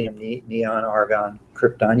 helium, neon, argon,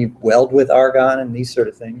 krypton. You weld with argon and these sort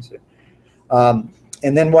of things.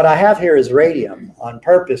 And then what I have here is radium on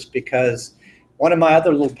purpose, because one of my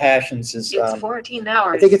other little passions is it's 14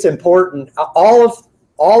 hours. I think it's important. All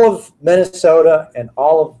of Minnesota and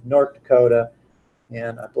all of North Dakota,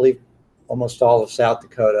 and I believe almost all of South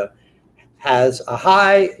Dakota, has a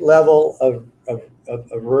high level of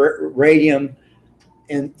radium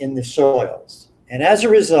in the soils. And as a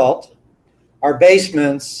result, our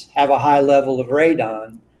basements have a high level of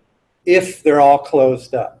radon if they're all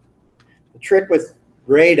closed up. The trick with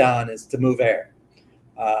radon is to move air.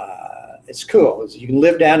 It's cool. You can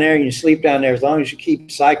live down there and you sleep down there as long as you keep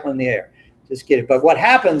cycling the air. Just get it. But what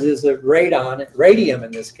happens is that radium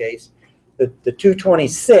in this case, the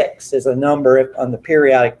 226 is a number on the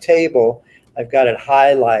periodic table. I've got it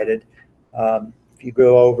highlighted. if you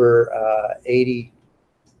go over 80,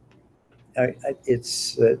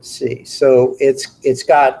 it's, let's see, so it's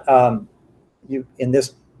got, you, in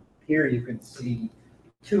this, here you can see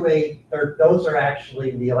 28, those are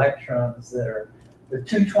actually the electrons that are, the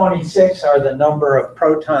 226 are the number of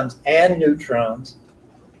protons and neutrons,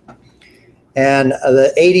 and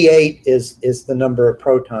the 88 is the number of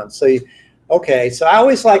protons. So okay, so I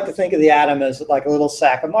always like to think of the atom as like a little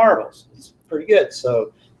sack of marbles. It's pretty good.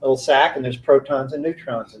 So a little sack, and there's protons and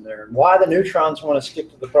neutrons in there. And why the neutrons want to stick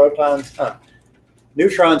to the protons?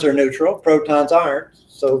 Neutrons are neutral, protons aren't.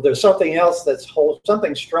 So there's something else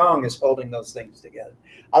something strong is holding those things together.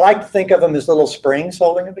 I like to think of them as little springs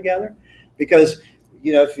holding them together, because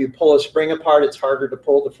you know, if you pull a spring apart, it's harder to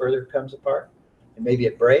pull the further it comes apart, and maybe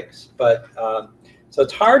it breaks. But so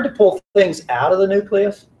it's hard to pull things out of the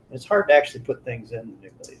nucleus. It's hard to actually put things in the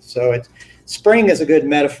nucleus. So spring is a good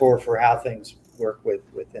metaphor for how things work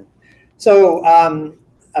within. So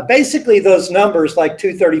basically those numbers like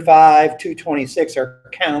 235, 226 are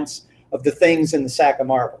counts of the things in the sack of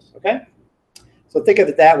marbles, okay? So think of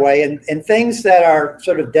it that way. And things that are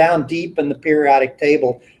sort of down deep in the periodic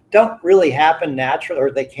table don't really happen naturally,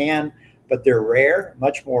 or they can, but they're rare,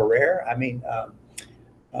 much more rare. I mean,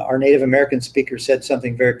 our Native American speaker said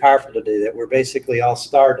something very powerful today, that we're basically all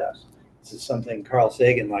stardust. This is something Carl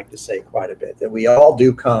Sagan liked to say quite a bit, that we all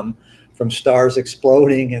do come from stars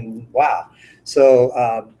exploding, and wow.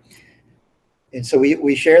 So, and so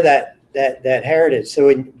we share that heritage.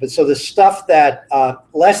 So, so the stuff that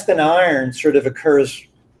less than iron sort of occurs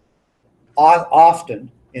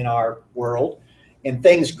often in our world, and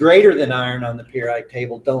things greater than iron on the periodic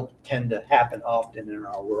table don't tend to happen often in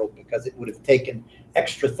our world, because it would have taken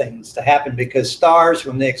extra things to happen, because stars,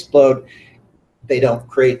 when they explode, they don't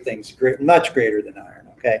create things much greater than iron,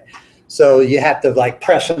 okay? So you have to like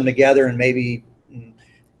press them together, and maybe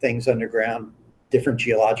things underground, different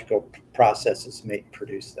geological processes may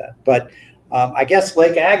produce that. But I guess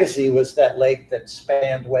Lake Agassiz was that lake that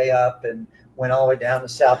spanned way up and went all the way down to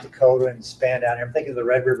South Dakota and spanned out here. I'm thinking of the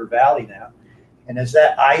Red River Valley now. And as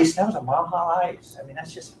that ice, that was a mile high ice. I mean,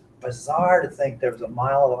 that's just bizarre to think there was a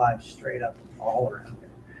mile of ice straight up all around there.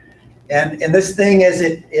 And this thing, as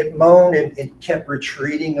it moaned, it kept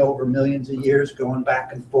retreating over millions of years, going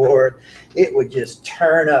back and forth. It would just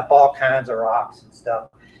turn up all kinds of rocks and stuff.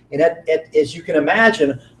 And as you can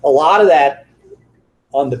imagine, a lot of that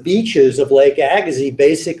on the beaches of Lake Agassiz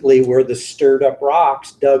basically were the stirred up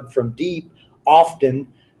rocks dug from deep,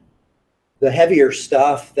 often the heavier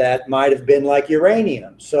stuff that might have been like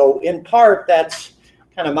uranium. So in part, that's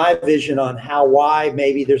kind of my vision on why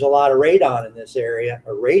maybe there's a lot of radon in this area,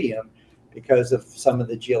 or radium, because of some of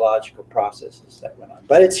the geological processes that went on.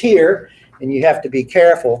 But it's here, and you have to be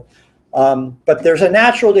careful. But there's a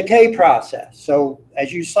natural decay process. So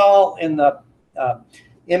as you saw in the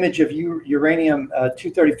image of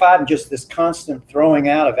uranium-235, and just this constant throwing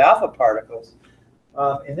out of alpha particles,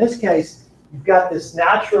 in this case, you've got this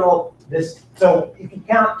natural, so you can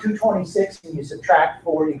count 226 and you subtract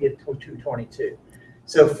 4, you get to 222.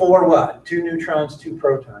 So 4 what? 2 neutrons, 2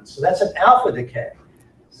 protons. So that's an alpha decay.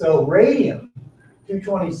 So radium,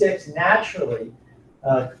 226, naturally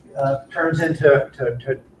turns into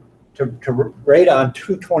radon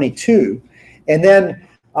 222. And then,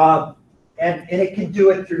 and it can do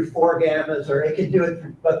it through 4 gammas, or it can do it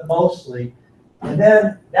through, but mostly. And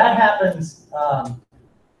then that happens, I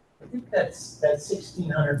think that's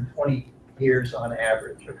 1,620 years on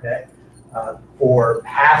average, okay? For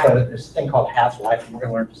half of it, this thing called half-life, and we're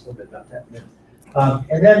going to learn just a little bit about that in a minute.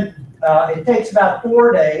 And then it takes about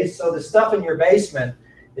 4 days, so the stuff in your basement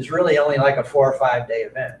is really only like a 4 or 5 day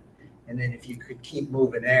event. And then if you could keep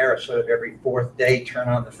moving air, sort of every 4th day, turn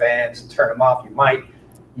on the fans and turn them off,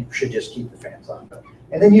 you should just keep the fans on.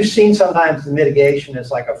 And then you've seen sometimes the mitigation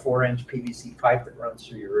is like a 4-inch PVC pipe that runs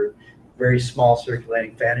through your roof, very small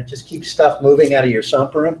circulating fan. It just keeps stuff moving out of your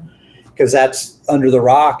sump room, because that's under the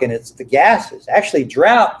rock and it's the gases. Actually,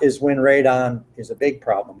 drought is when radon is a big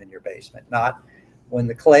problem in your basement, not when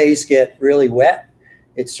the clays get really wet.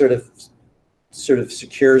 It sort of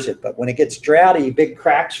secures it. But when it gets droughty, big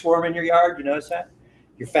cracks form in your yard. You notice that?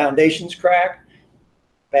 Your foundations crack,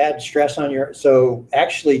 bad stress on your, so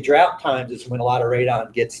actually drought times is when a lot of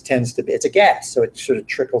radon tends to be, it's a gas, so it sort of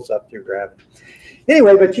trickles up through gravity.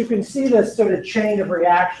 Anyway, but you can see this sort of chain of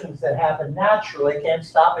reactions that happen naturally. Can't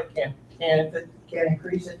stop it, can't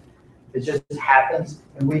increase it. It just happens,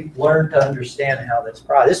 and we've learned to understand how this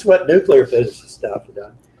process. This is what nuclear physicists stuff have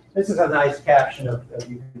done. This is a nice caption of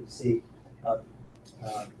you can see.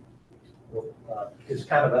 It's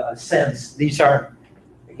kind of a sense. These aren't,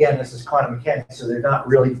 again, this is quantum mechanics, so they're not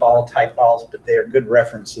really ball-type balls, but they are good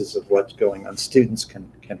references of what's going on. Students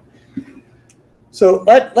can. So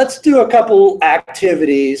let's do a couple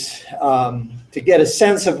activities to get a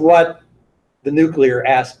sense of what the nuclear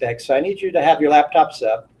aspects. So I need you to have your laptops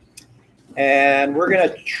up. And we're going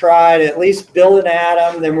to try to at least build an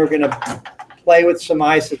atom. Then we're going to play with some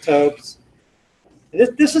isotopes.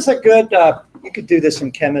 This is a good, you could do this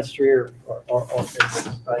in chemistry or physics.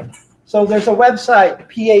 Right? So there's a website,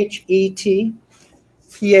 PHET.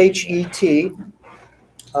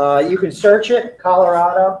 You can search it,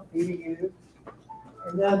 Colorado, EDU.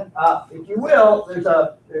 And then, if you will,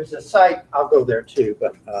 there's a site, I'll go there too,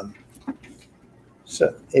 but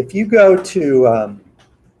so if you go to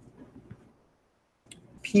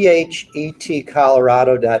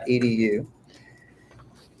phetcolorado.edu,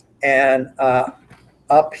 and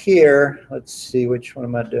up here, let's see, which one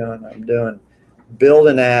am I doing? I'm doing build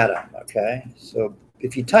an atom, okay? So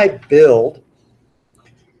if you type build,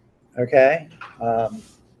 okay,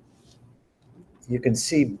 you can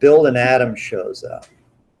see build an atom shows up.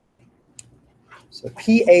 So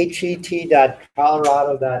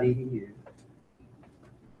phet.colorado.edu.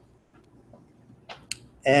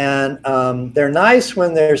 And they're nice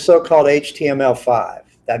when they're so-called HTML5.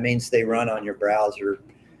 That means they run on your browser.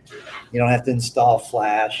 You don't have to install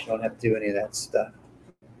Flash. You don't have to do any of that stuff.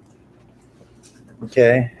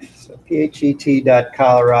 Okay, so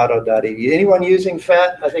phet.colorado.edu. Anyone using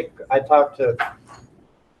PhET? I think I talked to,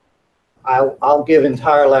 I'll give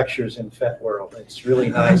entire lectures in PhET world. It's really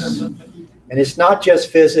nice. And it's not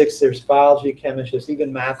just physics. There's biology, chemistry,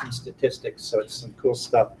 even math and statistics. So it's some cool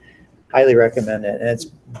stuff. Highly recommend it. And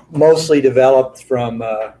it's mostly developed from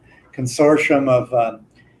a consortium of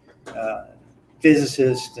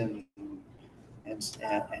physicists and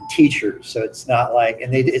teachers. So it's not like,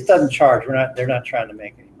 and it doesn't charge. They're not trying to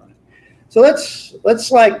make any money. So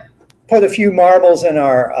let's like put a few marbles in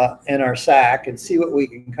our sack and see what we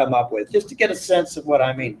can come up with, just to get a sense of what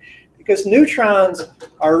I mean. Because neutrons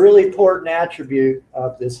are a really important attribute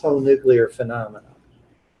of this whole nuclear phenomenon.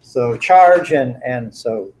 So charge and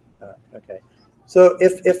so, okay. So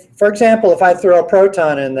if, for example, if I throw a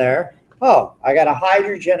proton in there, oh, I got a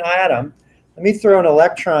hydrogen atom. Let me throw an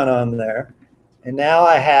electron on there. And now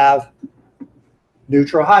I have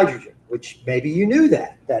neutral hydrogen, which maybe you knew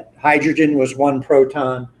that hydrogen was one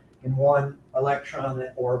proton and one electron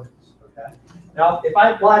that orbits. Okay. Now, if I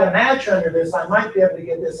applied a match under this, I might be able to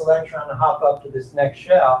get this electron to hop up to this next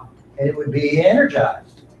shell, and it would be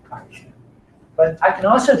energized hydrogen. But I can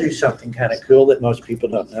also do something kind of cool that most people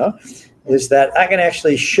don't know, is that I can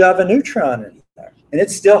actually shove a neutron in there, and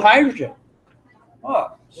it's still hydrogen.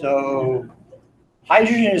 Oh, so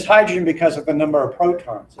hydrogen is hydrogen because of the number of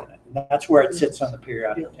protons in it. And that's where it sits on the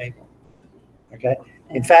periodic table. Okay.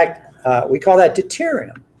 In fact, we call that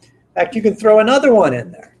deuterium. In fact, you can throw another one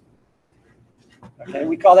in there. Okay,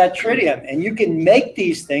 we call that tritium, and you can make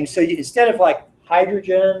these things. So instead of like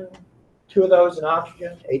hydrogen, 2 of those, and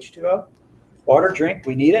oxygen, H2O, water, drink,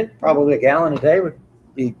 we need it. Probably a gallon a day would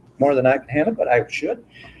be more than I can handle, but I should.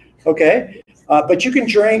 Okay, but you can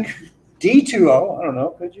drink D2O. I don't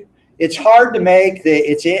know, could you? It's hard to make.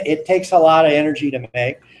 It takes a lot of energy to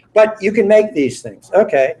make, but you can make these things.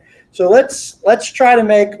 Okay, so let's try to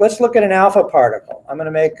make. Let's look at an alpha particle. I'm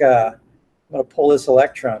going to pull this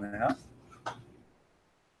electron out.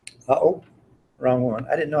 Uh-oh, wrong one.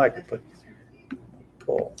 I didn't know I could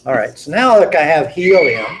pull. All right, so now look, I have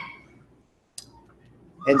helium.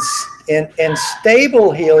 And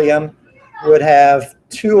stable helium would have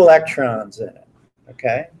 2 electrons in it,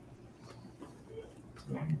 okay?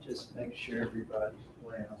 Let me just make sure everybody's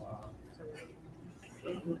playing along.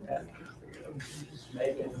 Just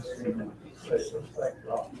making so it looks like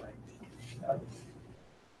wrong.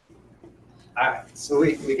 All right, so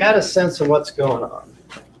we got a sense of what's going on.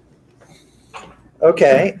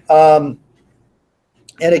 Okay, and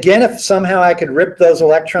again, if somehow I could rip those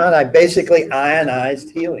electrons, I basically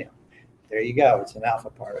ionized helium. There you go, it's an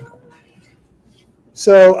alpha particle.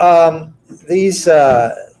 So these,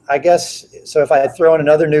 I guess, so if I throw in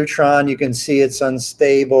another neutron, you can see it's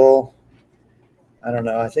unstable. I don't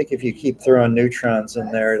know, I think if you keep throwing neutrons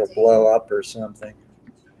in there, it'll blow up or something.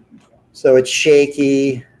 So it's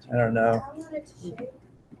shaky, I don't know.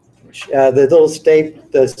 The little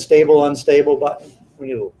the stable, unstable button,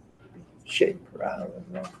 we'll shake around.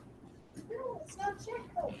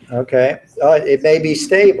 Okay, it may be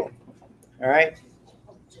stable. All right.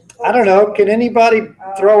 I don't know. Can anybody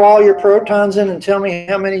throw all your protons in and tell me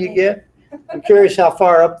how many you get? I'm curious how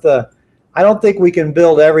far up I don't think we can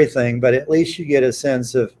build everything, but at least you get a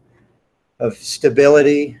sense of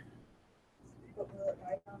stability.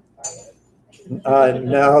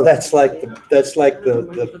 No, that's like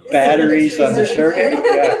the batteries on the circuit.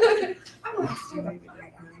 Yeah.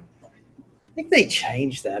 I think they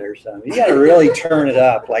changed that or something. You got to really turn it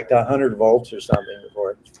up like to 100 volts or something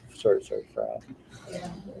before it starts to fry.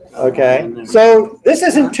 Okay, so this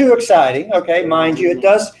isn't too exciting. Okay, mind you, it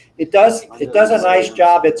does a nice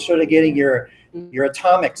job at sort of getting your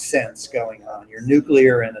atomic sense going on, your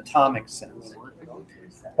nuclear and atomic sense.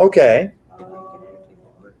 Okay.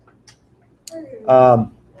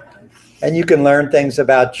 And you can learn things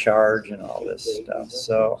about charge and all this stuff.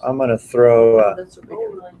 So I'm going to throw,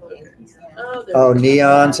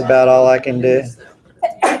 neon's about all I can do.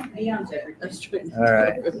 All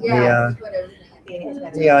right, neon.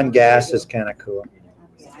 Neon gas is kind of cool.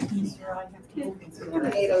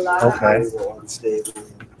 Okay.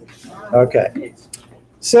 Okay.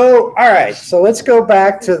 So, all right. So let's go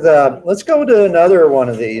back to let's go to another one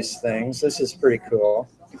of these things. This is pretty cool.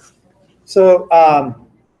 So,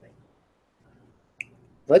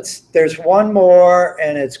 there's one more,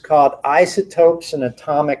 and it's called isotopes and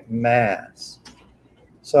atomic mass.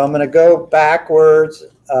 So I'm going to go backwards,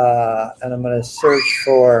 and I'm going to search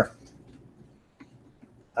for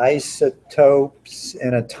isotopes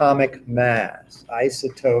and atomic mass.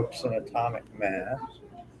 Isotopes and atomic mass.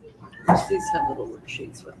 These have little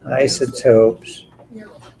worksheets with them. Isotopes.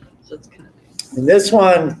 So it's kind of. And this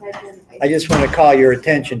one, I just want to call your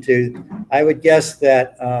attention to. I would guess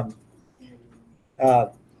that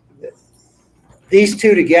these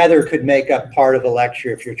two together could make up part of a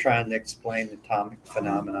lecture if you're trying to explain the atomic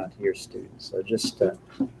phenomena to your students. So just,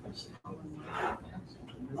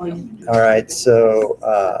 all right, so,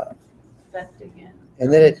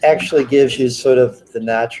 and then it actually gives you sort of the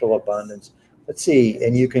natural abundance. Let's see,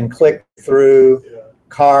 and you can click through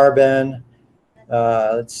carbon,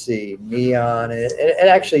 let's see, neon. It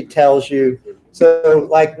actually tells you, so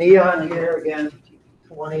like neon here again,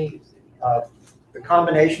 20, the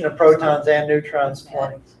combination of protons and neutrons,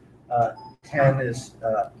 20. 10 is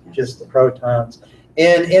just the protons.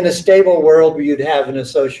 In a stable world where you'd have an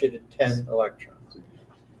associated 10 electrons.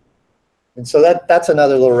 And so that's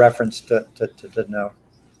another little reference to know.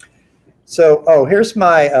 So, here's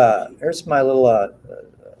my little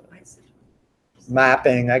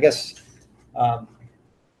mapping. I guess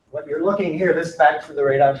what you're looking here, this back to the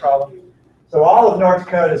radon problem. So all of North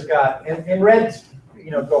Dakota's got, and red's,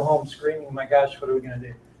 go home screaming, my gosh, what are we going to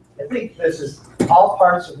do? I think this is all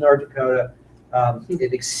parts of North Dakota.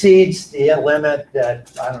 It exceeds the limit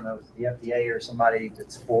that, I don't know, the FDA or somebody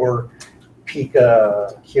that's 4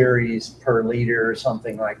 picocuries per liter or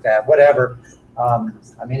something like that, whatever.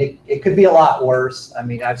 I mean, it could be a lot worse. I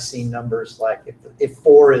mean, I've seen numbers like if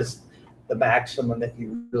 4 is the maximum that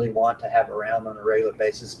you really want to have around on a regular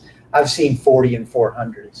basis, I've seen 40 and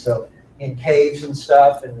 400. So in caves and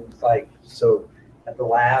stuff, and so at the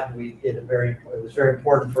lab, it was very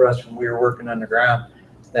important for us when we were working underground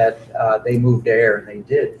that they moved air, and they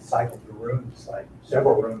did cycle through rooms, like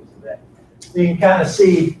several rooms a day. So you can kind of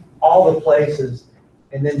see all the places,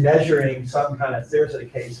 and then measuring some kind of, there's a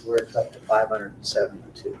case where it's up to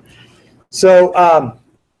 572. So,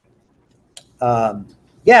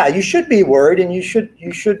 yeah, you should be worried, and you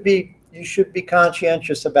should be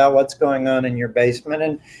conscientious about what's going on in your basement.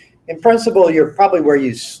 And in principle, you're probably where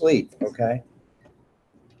you sleep. Okay.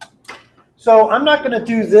 So I'm not going to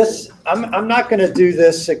do this. I'm not going to do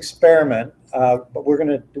this experiment. But we're going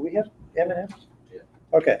to. Do we have M&Ms? Yeah.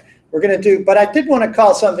 Okay. We're going to do. But I did want to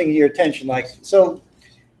call something to your attention. Like, so,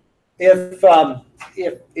 if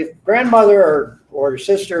grandmother or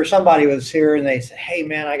sister or somebody was here and they said, "Hey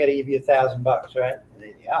man, I got to give you $1,000, right?" And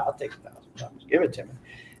they, yeah, I'll take $1,000. Give it to me.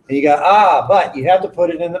 And you go, but you have to put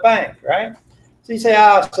it in the bank, right? So you say,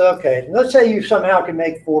 it's okay. And let's say you somehow can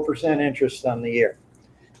make 4% interest on the year.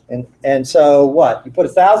 And so what? You put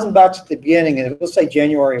 $1,000 at the beginning, and we'll say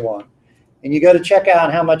January 1, and you go to check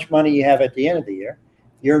out how much money you have at the end of the year.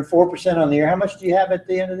 You earn 4% on the year. How much do you have at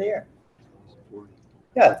the end of the year?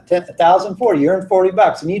 Yeah, 1,040. You earn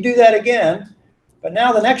 $40, and you do that again. But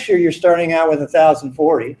now the next year you're starting out with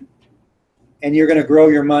 1,040, and you're going to grow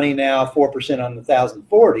your money now 4% on the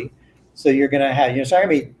 1,040. So you're going to have, it's not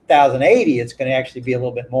going to be 1,080. It's going to actually be a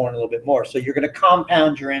little bit more and a little bit more. So you're going to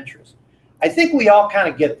compound your interest. I think we all kind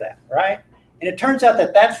of get that, right? And it turns out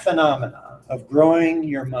that phenomenon of growing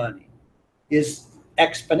your money is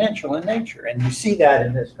exponential in nature. And you see that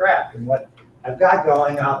in this graph. And what I've got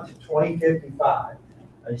going out to 2055,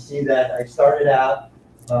 I see that I started out,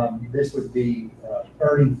 this would be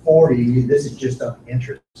earning 40. This is just an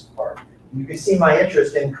interest part. You can see my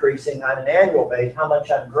interest increasing on an annual basis, how much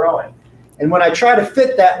I'm growing. And when I try to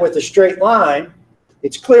fit that with a straight line,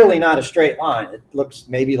 It's clearly not a straight line. It looks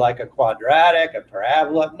maybe like a quadratic, a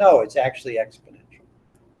parabola. No, it's actually exponential.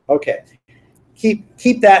 Okay,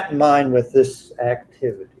 keep that in mind with this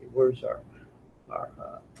activity. Where's our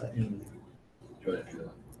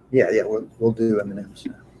yeah, we'll do M&Ms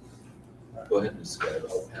now. Go ahead and describe it.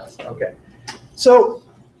 I'll pass it. Okay, so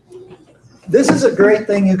this is a great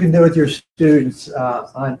thing you can do with your students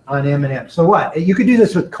on M&M. So what? You could do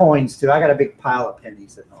this with coins too. I got a big pile of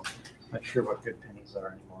pennies at home. Not sure what good pennies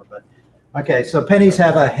are anymore, but okay. So pennies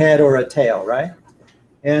have a head or a tail, right?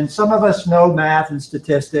 And some of us know math and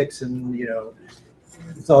statistics, and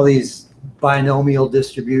it's all these binomial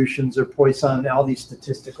distributions or Poisson, all these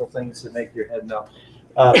statistical things that make your head melt.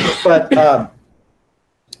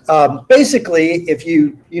 Basically, if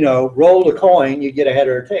you roll a coin, you get a head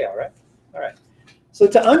or a tail, right? All right. So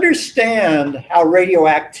to understand how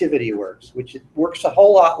radioactivity works, which it works a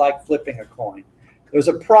whole lot like flipping a coin, there's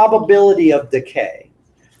a probability of decay.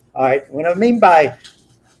 All right. What I mean by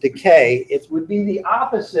decay, it would be the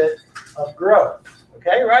opposite of growth.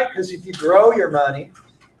 Okay, right? Because if you grow your money,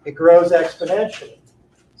 it grows exponentially.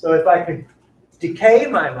 So if I could decay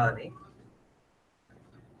my money,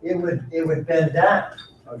 it would bend down.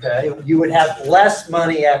 Okay, you would have less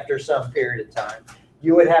money after some period of time.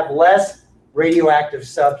 You would have less radioactive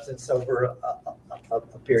substance over a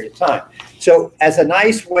period of time. So as a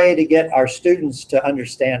nice way to get our students to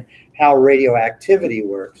understand how radioactivity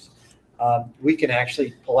works, we can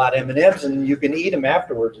actually pull out M&Ms and you can eat them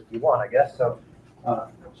afterwards if you want, I guess. So,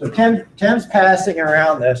 so Tim's passing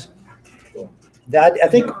around this. I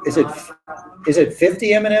think is it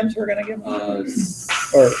 50 M&Ms we're going to give them?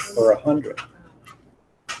 Or 100?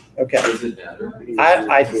 Okay. Does it matter?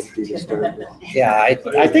 I think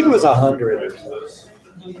it was 100.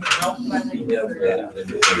 Yeah.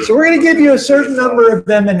 So we're going to give you a certain number of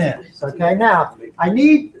M&Ms. Okay. Now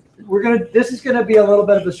this is going to be a little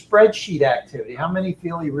bit of a spreadsheet activity. How many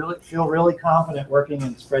feel really confident working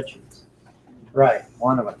in spreadsheets? Right,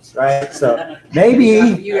 one of us. Right. So maybe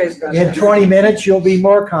in 20 minutes you'll be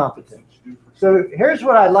more competent. So here's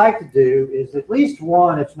what I'd like to do is at least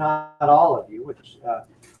one, if not all of you, which I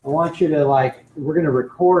want you to we're going to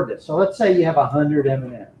record this. So let's say you have 100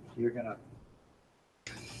 M&Ms.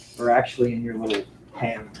 Or actually in your little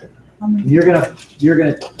hand. You're gonna,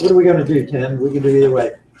 what are we going to do, Tim? We can do either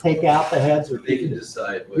way. Take out the heads or They can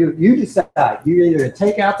decide. you decide. You're either going to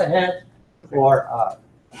take out the head or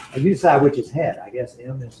you decide which is head. I guess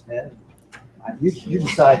M is head. You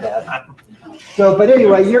decide that. So, but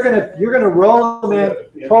anyway, you're gonna roll them in,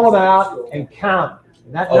 pull them out, and count.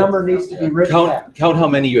 And that number needs to be written down. Count how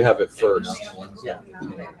many you have at first. Yeah.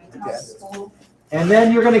 Okay. And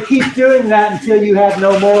then you're going to keep doing that until you have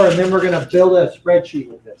no more, and then we're going to build a spreadsheet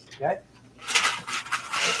with this. Okay.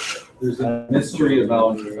 There's a mystery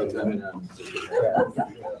about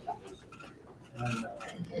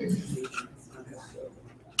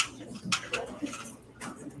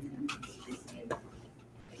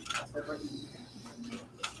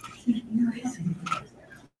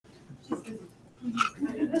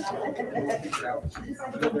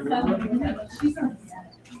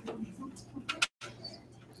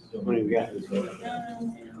What do we got?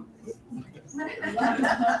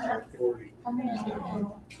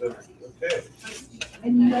 Okay.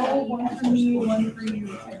 And no, one for me, one for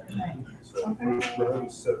you. So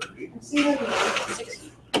around 70.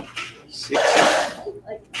 60.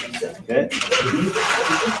 Okay.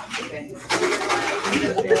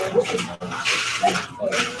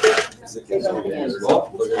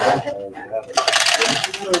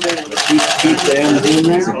 Keep the M's in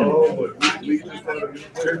there. Oh, but we just had a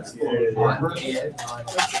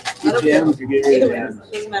Keep the M's or get rid of the M's.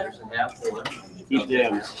 Doesn't matter. Keep the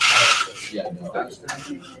M's. Yeah, no.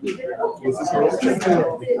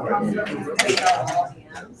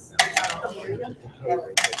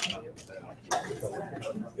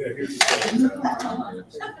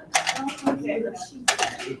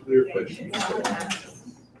 clear question.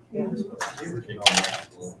 Yeah.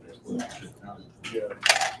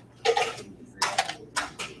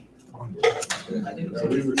 Are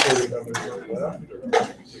we recording how many are left, or how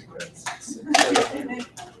many take that?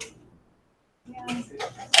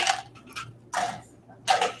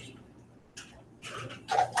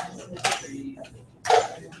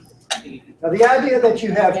 Now the idea that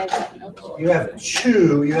you have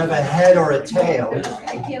two, you have a head or a tail.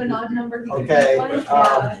 Okay.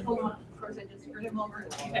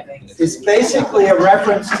 Is basically a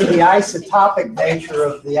reference to the isotopic nature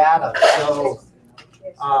of the atom. So,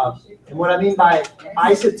 and what I mean by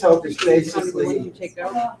isotope is basically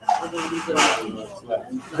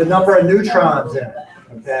the number of neutrons in it.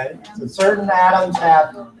 Okay. So certain atoms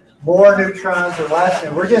have more neutrons or less,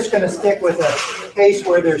 and we're just going to stick with a case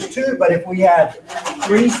where there's 2, but if we had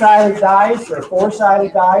 3-sided dice or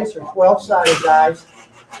 4-sided dice or 12-sided dice,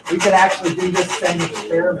 we could actually do this same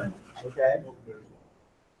experiment, okay?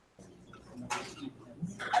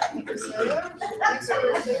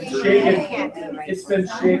 Shaken. It's been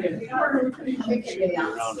shaken. Around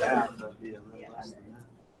half, that'd be a little less than that.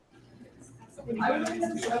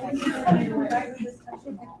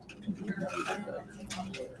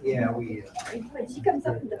 Yeah, we. She comes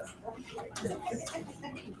up and does.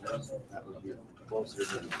 That would be closer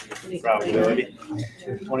to probability.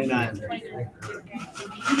 29.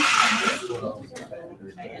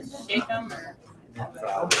 Shake them or?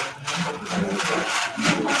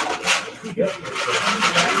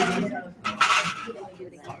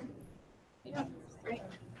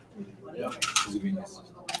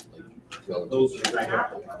 Those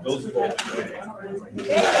votes.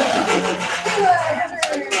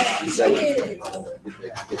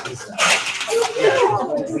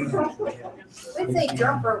 Let's say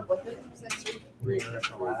jumper with it.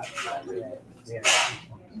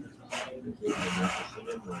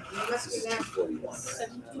 Must be now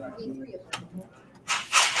 17.3 of them.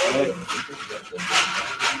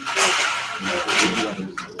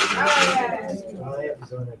 I am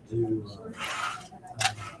going to do.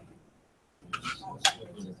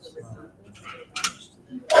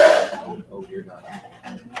 Oh, you're not.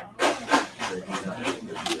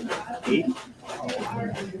 8?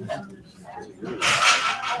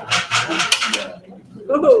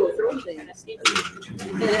 Oh, throw things.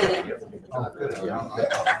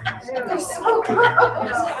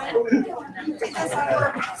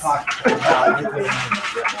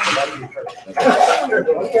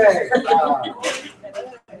 Okay.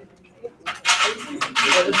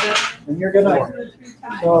 And you're gonna.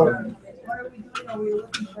 So. What are we doing? Are we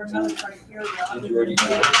looking for another criteria? Did you already do it?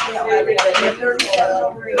 Yeah, I read that. 37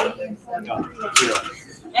 over 80 and 73.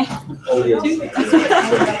 Oh, yes. Six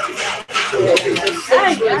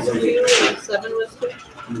was 2 and 7 was 2.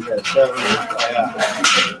 You got 7. Yeah.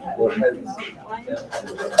 Well,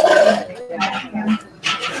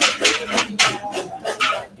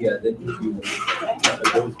 yeah, then you,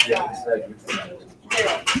 those, yeah, decide which one.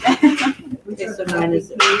 Okay, so 9 is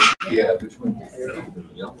 3. Yeah, which one?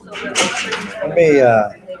 Let me.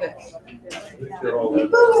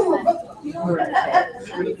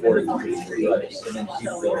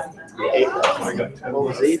 What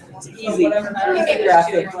was 8? Easy. Easy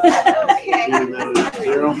graphic. And that was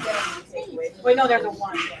 0. Wait, no, there's a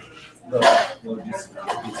 1.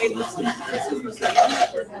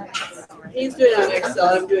 He's doing on Excel,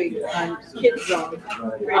 I'm doing on Kids Zone.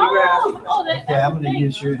 Ready graph. Okay, I'm going to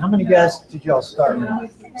use your. How many guys did y'all start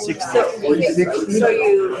with? 60. So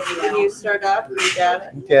you, when you start off, your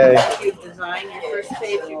data, Okay. you design your first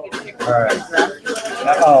page, you can pick All right. the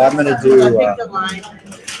graph. Oh, I'm going to So I do. pick the line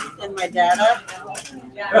in my data.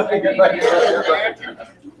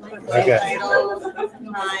 Okay. Title,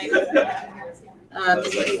 time.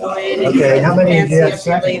 Okay, how many do you have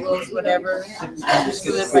second? Labels, whatever. Just So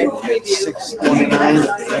if I preview. 629.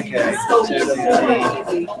 Okay.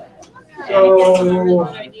 Easy. So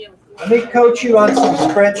let me coach you on some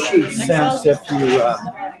spreadsheet sense if you.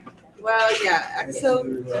 Well, yeah, Excel.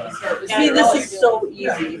 See, this is so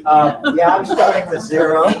easy. Yeah, I'm starting with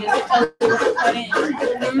 0.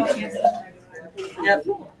 Yep.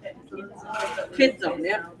 Kids Zone,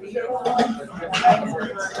 yeah.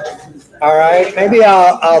 All right, maybe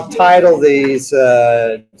I'll title these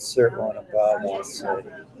circle and above. Let's see.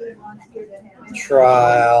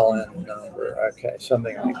 Trial and number. Okay,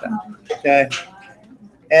 something like that. Okay.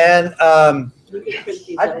 And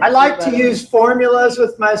I like to use formulas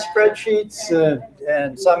with my spreadsheets,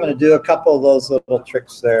 and so I'm going to do a couple of those little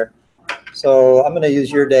tricks there. So I'm going to use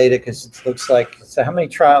your data because it looks like. So how many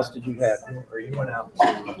trials did you have? Or you went out?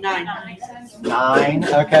 9. 9.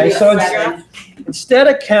 Okay, so instead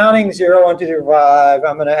of counting 0, 1, 2, 3, 5,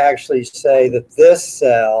 I'm going to actually say that this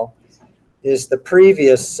cell is the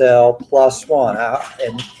previous cell plus 1.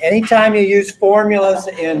 And anytime you use formulas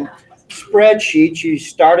in spreadsheets, you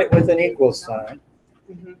start it with an equal sign.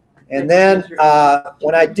 And then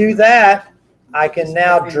when I do that, I can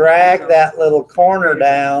now drag that little corner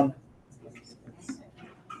down.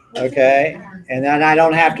 Okay, and then I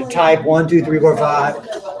don't have to type 1, 2, 3, 4, 5.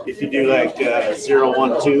 If you do like 0,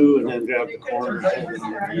 1, 2, and then grab the corner.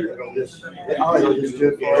 It'll just do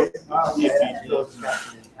it for you.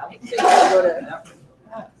 Go to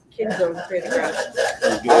Kids Zone, create a graph.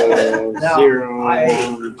 Go Now, 0,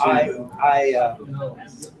 1, 2.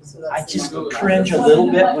 I just cringe a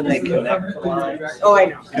little bit when they connect the lines. Oh, I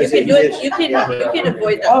know. You can do it, you can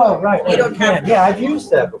avoid that. Oh, right. You don't have to. Yeah, I've used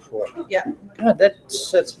that before. Yeah. God,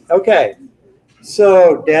 that's, okay.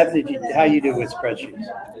 So Deb, how you do with spreadsheets?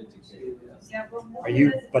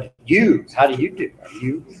 How do you do? Are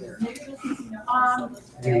you?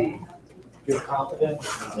 You're confident?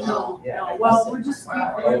 No, Yeah. no, well, we're just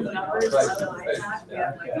doing the numbers on the iPad, we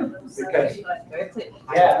have like a Because- spreadsheet,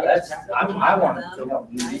 but- Yeah, I want to know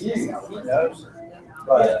who knows,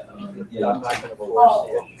 but I'm not gonna force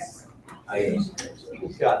it.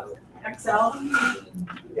 He's got, Excel,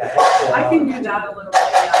 yeah. I can do that a little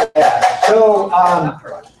bit, Yeah,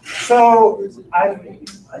 so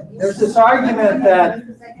there's this argument that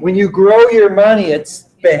when you grow your money, it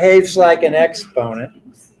behaves like an exponent.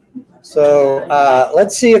 So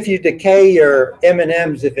let's see if you decay your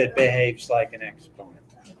M&Ms if it behaves like an exponent.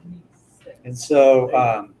 And so,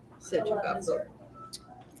 Said took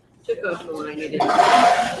off the line, you didn't.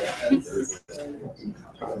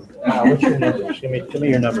 what's your numbers? Give me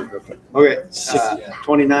your numbers real quick. Okay,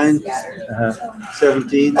 29,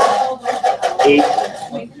 17, 8,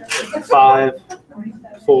 5,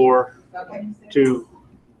 4, 2,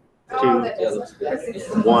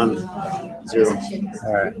 1, 0.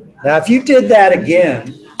 All right. Now, if you did that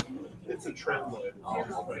again, It's a trend line.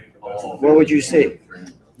 what would you see?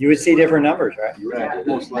 You would see different numbers, right? Right,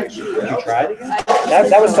 most likely. Would you try it again?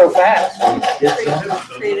 That was so fast.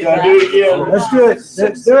 Create a Do it again. Let's do it.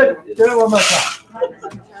 Do it one more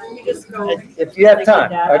time. You just go. If you have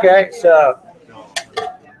time, okay? So,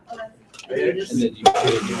 You just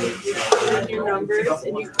add your numbers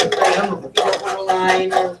and you can write, if you don't want a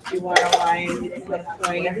line or if you want a line, you click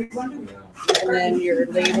point. And then your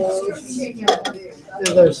labels.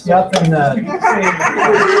 there's nothing, nothing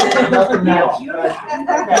else. You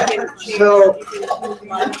can change, So- you can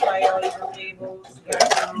modify all your labels.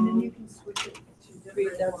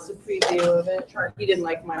 That's the preview of it. You didn't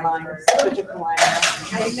like my line, so I took the line out.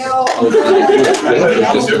 I know.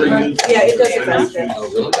 Yeah, it does affect it. Oh,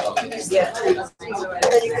 really? Yeah.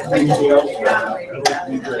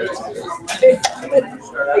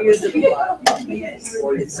 I use it a lot.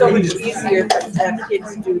 It's so much easier to have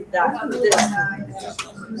kids do that, this,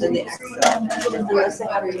 than the Excel. Unless they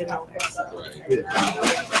have, you know,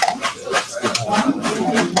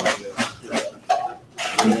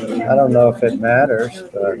 I don't know if it matters,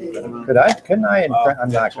 but couldn't I imprint, I'm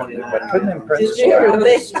not gonna do it, but couldn't imprint Did you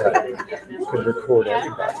really? slides? Could record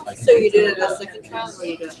everybody. So you did it a second time or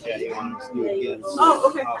you did? Yeah, you want to do it again? Oh,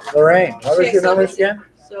 okay. Lorraine, what was your numbers again?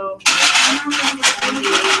 So.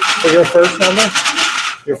 For your first number?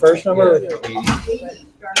 Your first number? 80.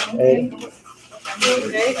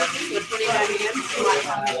 Okay, so 29 again.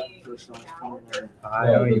 I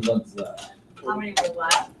owe you. how many were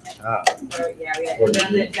left? Ah. Yeah, we had. And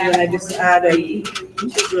then I just add a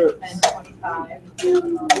two groups. And 25.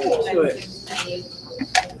 To it.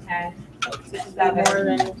 10, 6, 7, more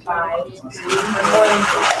than 5.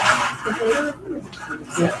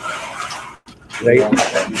 Right.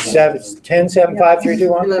 10, 7, 5, 3, 2,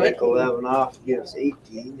 1. 11. 11 off gives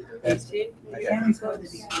 18. 18.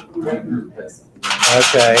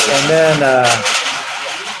 Okay, and then,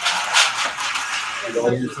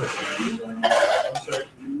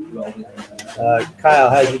 Kyle,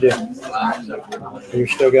 how'd you do? You're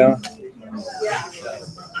still going?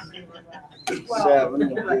 7 will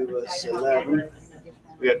give us 11.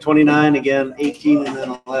 We got 29 again, 18, and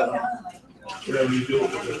then 11. Yeah, we do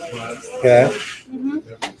it with the class. Okay.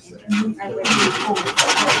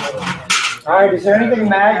 All right, is there anything,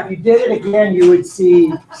 Matt, if you did it again, you would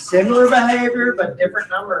see similar behavior, but different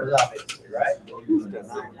numbers, obviously, right?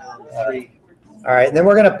 All right, and then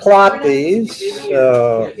we're gonna plot these,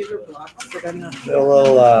 so a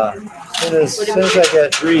little, as soon as I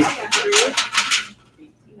get 3,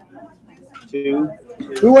 2,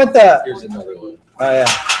 who went that? Here's another one. Oh, yeah.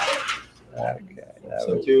 Okay, that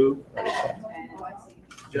was 2,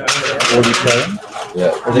 47.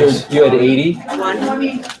 Yeah. You had 80?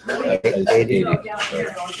 80.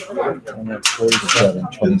 And then 47,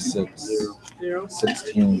 26,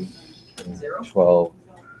 16, 12,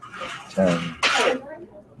 10,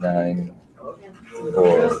 9,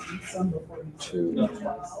 4, 2,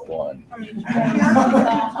 1.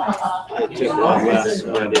 It took one less, so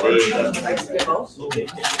I did 8.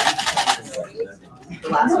 The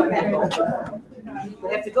last one had both.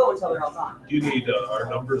 They have to go until they're all gone. You need our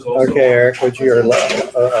numbers also. Okay, Eric, what's your, yeah,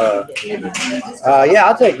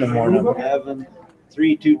 I'll take the more number. 11,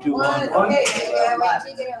 3, 2, 2, 1. What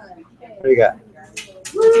do you got?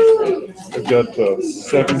 I've got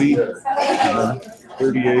 70,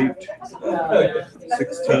 38,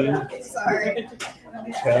 16,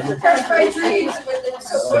 10, First grade dreams with the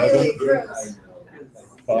 7,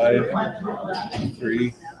 5,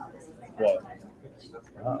 3, 1.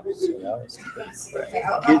 Wow, so that was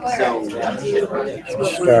Kid zone.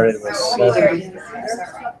 started with 7.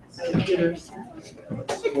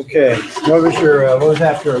 Okay, what was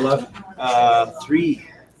after 11? 3.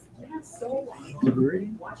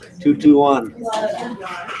 2, 2, 1.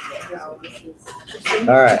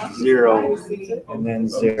 All right, 0. and then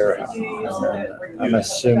 0. I'm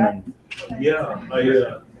assuming. Yeah,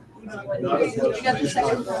 not as much as I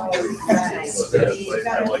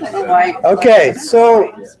like that. Okay,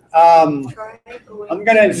 so I'm going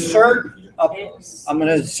to insert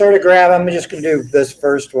a graph. I'm just going to do this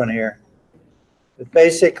first one here. But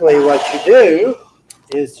basically, what you do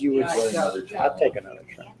is you would. I'll take another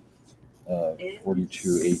try.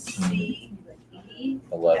 42, 18,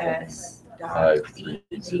 11, 5, 3,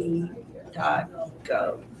 0.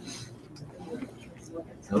 Go.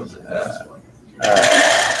 All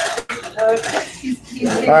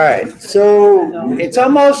right, so it's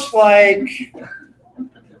almost like, I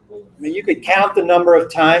mean, you could count the number of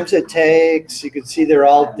times it takes. You can see they're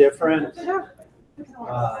all different.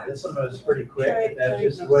 This one was pretty quick. That's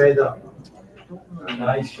just the way the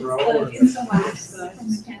dice roll.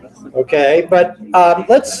 Okay, but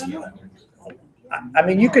let's, I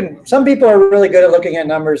mean, some people are really good at looking at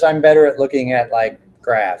numbers. I'm better at looking at like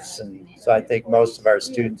graphs, and so I think most of our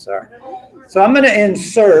students are. So I'm going to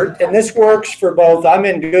insert, and this works for both. I'm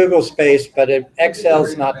in Google Space, but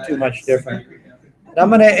Excel's not too much different. And I'm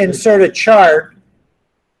going to insert a chart,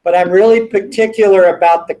 but I'm really particular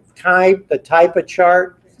about the type of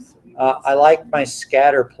chart. I like my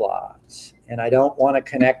scatter plots, and I don't want to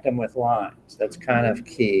connect them with lines. That's kind of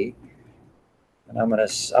key. And I'm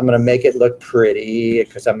gonna make it look pretty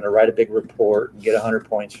because I'm gonna write a big report and get 100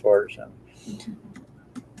 points for it or something.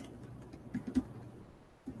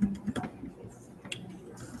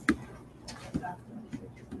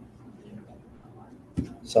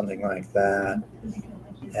 Something like that.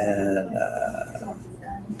 And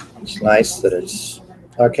it's nice that it's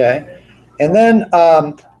okay. And then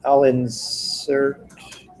I'll insert,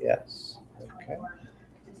 yes, okay.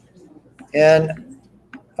 And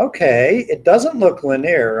okay, it doesn't look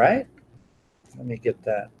linear, right? Let me get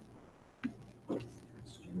that.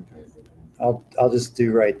 I'll just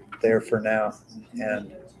do right there for now.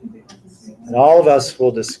 And all of us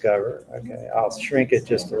will discover. Okay, I'll shrink it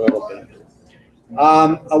just a little bit.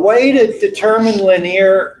 A way to determine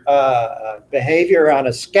linear behavior on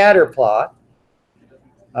a scatter plot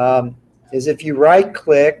is if you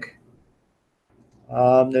right-click,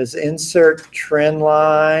 there's insert trend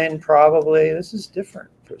line, probably. This is different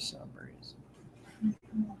for some reason.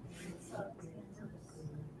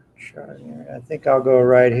 I think I'll go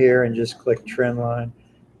right here and just click trend line.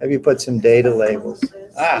 Maybe put some data labels.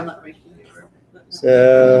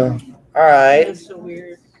 So, all right.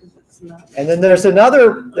 And then there's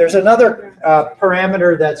another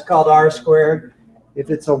parameter that's called R squared. If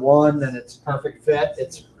it's a 1, then it's perfect fit.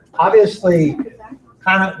 It's obviously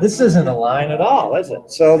this isn't a line at all, is it?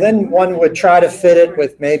 So then one would try to fit it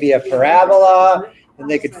with maybe a parabola, and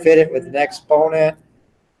they could fit it with an exponent.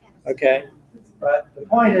 Okay. But the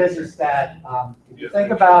point is that if you think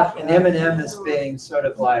about an M&M as being sort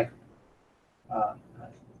of like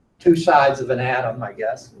two sides of an atom, I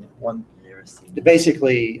guess. One,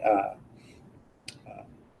 basically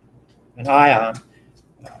an ion.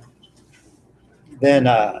 Then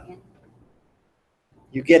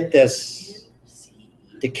you get this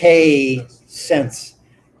decay sense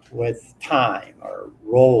with time or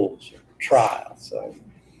rolls or trial. So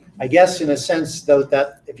I guess in a sense, though,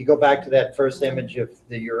 that if you go back to that first image of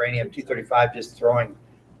the uranium-235 just throwing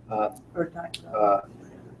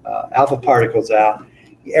alpha particles out,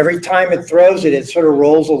 every time it throws it, it sort of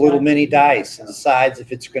rolls a little mini dice and decides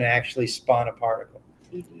if it's going to actually spawn a particle.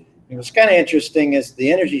 And what's kind of interesting is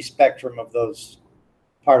the energy spectrum of those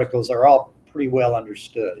particles are all pretty well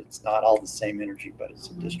understood. It's not all the same energy, but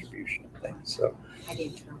it's a distribution of things.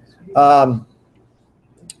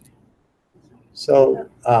 So,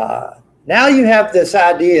 now you have this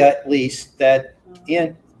idea, at least, that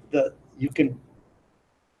you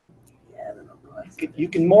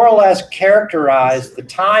can more or less characterize the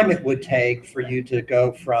time it would take for you to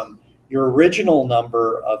go from your original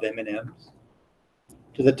number of M&Ms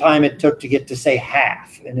to the time it took to get to, say,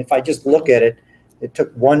 half. And if I just look at it, it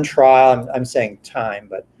took one trial. I'm saying time,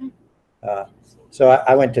 but so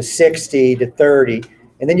I went to 60 to 30.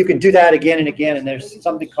 And then you can do that again and again. And there's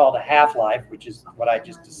something called a half-life, which is what I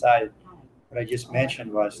just decided, what I just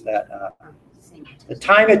mentioned was that the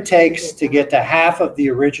time it takes to get to half of the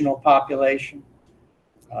original population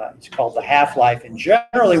It's called the half-life. And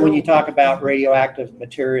generally, when you talk about radioactive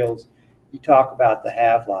materials, you talk about the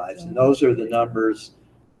half-lives. And those are the numbers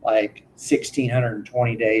like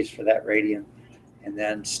 1,620 days for that radium. And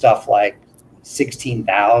then stuff like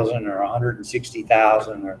 16,000 or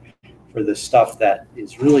 160,000 or for the stuff that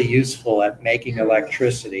is really useful at making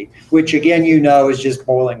electricity, which again, you know, is just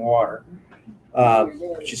boiling water.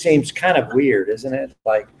 Which seems kind of weird, isn't it?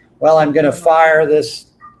 Like, well, I'm going to fire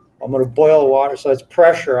this, I'm going to boil water, so it's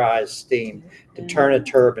pressurized steam to turn a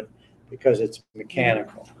turbine because it's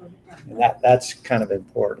mechanical. And that's kind of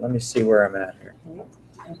important. Let me see where I'm at here.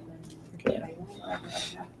 Okay.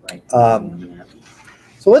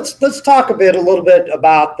 So let's talk a little bit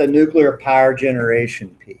about the nuclear power generation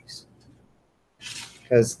piece,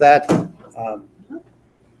 because that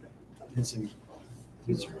is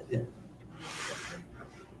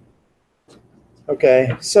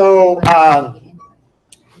okay. So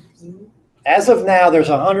as of now, there's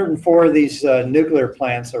 104 of these nuclear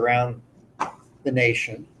plants around the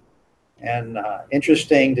nation. And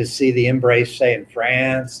interesting to see the embrace, say, in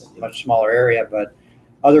France, a much smaller area, but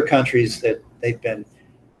other countries that they've been,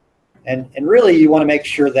 and really you want to make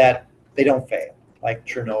sure that they don't fail, like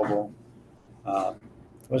Chernobyl.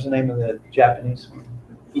 What's the name of the Japanese one?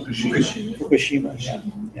 Fukushima,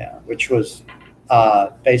 yeah, which was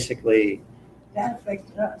basically. That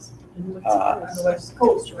affected us on the West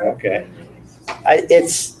Coast, right? Okay.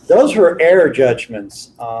 Those were error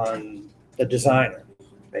judgments on the designer,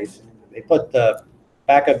 basically. They put the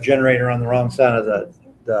backup generator on the wrong side of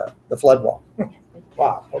the flood wall.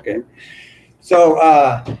 Wow, okay. So,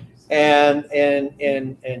 and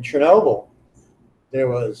in Chernobyl, there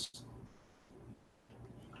was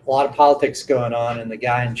a lot of politics going on, and the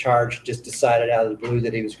guy in charge just decided out of the blue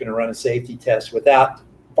that he was going to run a safety test without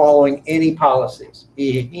following any policies.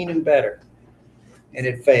 He knew better, and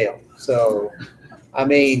it failed. So, I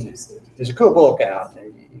mean, there's a cool book out.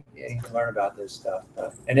 You can learn about this stuff,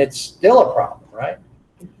 and it's still a problem, right?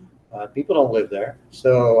 People don't live there.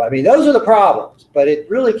 So, I mean, those are the problems, but it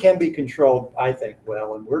really can be controlled, I think,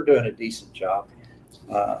 well, and we're doing a decent job,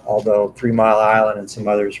 although 3 Mile Island and some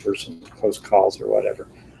others were some close calls or whatever.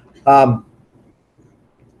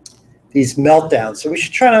 These meltdowns. So we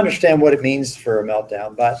should try to understand what it means for a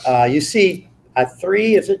meltdown. But you see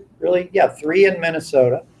 3, is it really? Yeah, 3 in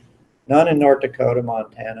Minnesota, none in North Dakota,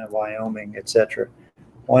 Montana, Wyoming, etc.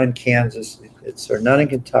 1 in Kansas, or none in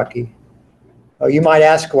Kentucky. Oh, you might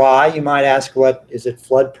ask why. You might ask, what is it,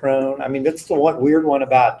 flood prone? I mean, that's the one weird one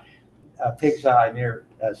about Pig's Eye near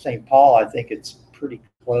St. Paul. I think it's pretty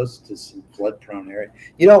close to some flood prone area.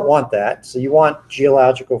 You don't want that. So you want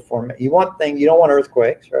geological formation. You don't want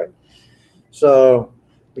earthquakes, right? So,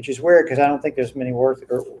 which is weird because I don't think there's many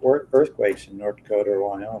earthquakes in North Dakota or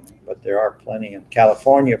Wyoming, but there are plenty in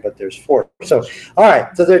California, but there's 4. So, all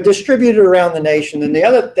right, so they're distributed around the nation. And the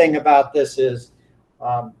other thing about this is,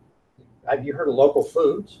 have you heard of local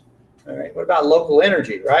foods? All right, what about local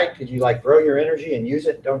energy, right? Could you like grow your energy and use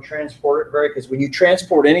it, don't transport it because when you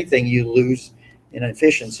transport anything, you lose in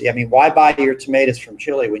efficiency. I mean, why buy your tomatoes from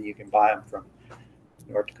Chile when you can buy them from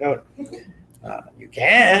North Dakota? You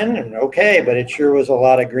can, and okay, but it sure was a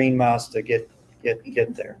lot of green moss to get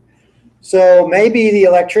there. So maybe the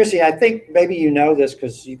electricity, I think maybe you know this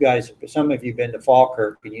because you guys, some of you have been to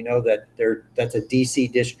Falkirk, and you know that that's a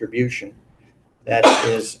DC distribution that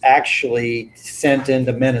is actually sent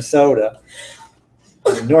into Minnesota.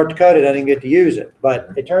 North Dakota doesn't get to use it, but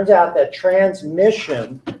it turns out that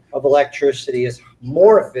transmission of electricity is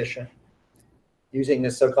more efficient using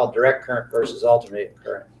this so-called direct current versus alternating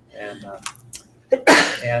current.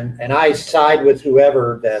 And I side with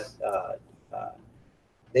whoever that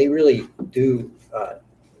they really do.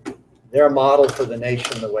 They're a model for the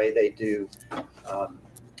nation the way they do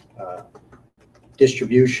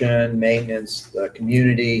distribution, maintenance, the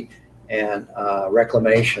community, and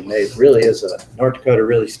reclamation. They really is North Dakota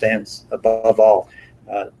really stands above all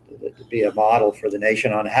to be a model for the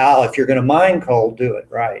nation on how, if you're going to mine coal, do it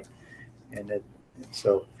right.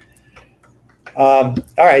 All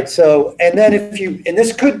right, so, and then and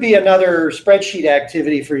this could be another spreadsheet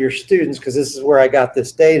activity for your students, because this is where I got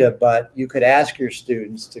this data, but you could ask your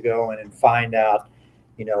students to go in and find out,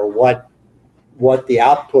 what the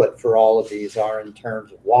output for all of these are in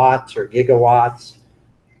terms of watts or gigawatts,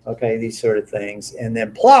 okay, these sort of things, and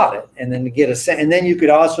then plot it, and then get and then you could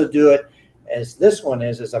also do it as this one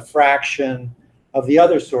is, as a fraction of the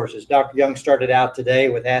other sources. Dr. Young started out today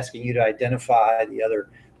with asking you to identify the other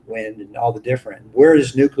wind and all the different. Where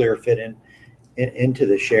does nuclear fit into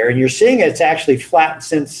the share? And you're seeing it's actually flat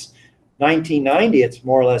since 1990. It's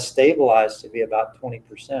more or less stabilized to be about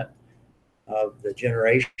 20%. of the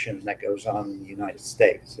generation that goes on in the United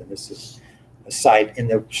States. And this is a site in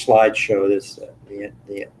the slideshow. This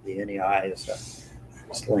the NEI is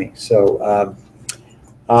a link. So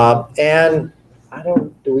and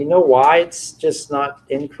do we know why it's just not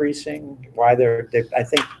increasing? Why I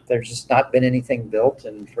think there's just not been anything built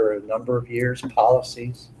and for a number of years,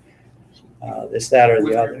 policies, this, that, or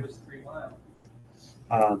the other.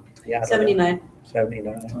 Yeah. 79.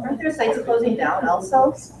 79. Aren't there sites closing down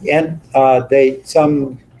also? And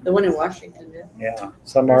The one in Washington, yeah,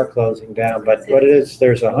 some are closing down, but what it is,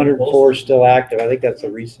 there's 104 still active. I think that's a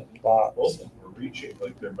recent plot. Most of them are reaching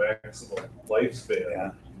like their maximum lifespan.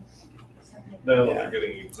 Yeah. Now Yeah. they're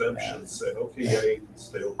getting exemptions, saying, okay, yeah, you can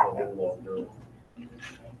stay open a little longer.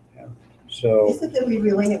 So, Is it that we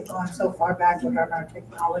really have gone so far back with our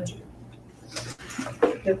technology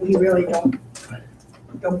that we really don't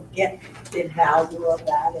get the value of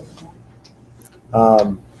that anymore?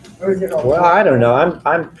 Or is it all? well, I don't know.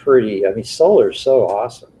 I'm pretty, I mean, solar's so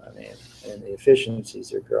awesome. I mean, and the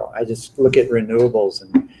efficiencies are growing. I just look at renewables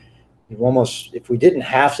and you almost, if we didn't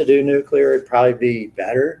have to do nuclear, it'd probably be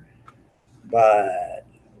better. But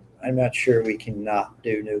I'm not sure we can not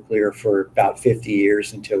do nuclear for about 50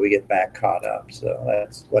 years until we get back caught up. So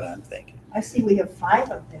that's what I'm thinking. I see we have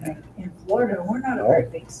 5 of them in Florida, and we're not a very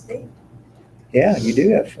big state. Yeah, you do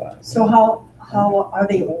have fun. So how are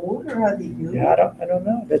they old or are they new? Yeah, I don't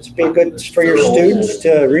know. That's be good for your students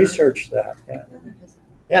to research that. Yeah.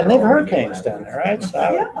 Yeah, and they have hurricanes down there, right? So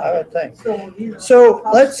I would think. So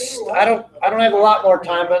let's, I don't have a lot more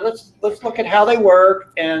time, but let's look at how they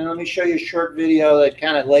work, and let me show you a short video that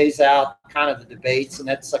kind of lays out kind of the debates, and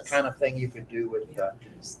that's the kind of thing you could do with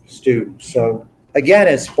students. So again,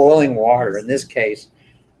 it's boiling water in this case,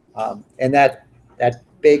 and that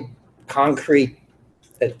big concrete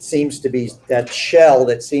that seems to be, that shell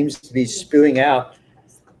that seems to be spewing out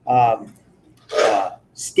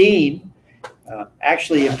steam.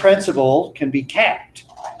 Actually, in principle, can be capped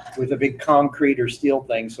with a big concrete or steel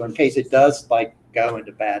thing. So in case it does like go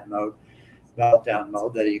into bad mode, meltdown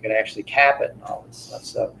mode, that you can actually cap it and all this stuff.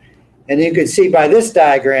 So, and you can see by this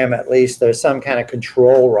diagram, at least, there's some kind of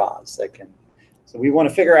control rods that can. So we want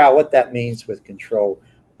to figure out what that means with control.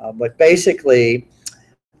 But basically,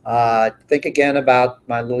 think again about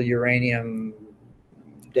my little uranium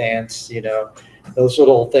dance. You know, those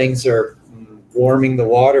little things are warming the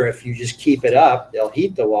water. If you just keep it up, they'll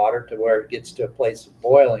heat the water to where it gets to a place of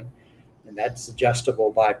boiling, and that's adjustable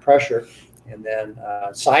by pressure, and then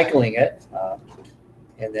cycling it,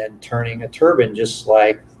 and then turning a turbine, just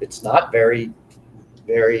like it's not very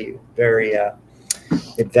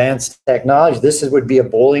advanced technology. This would be a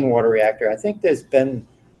boiling water reactor. I think there's been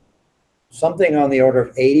something on the order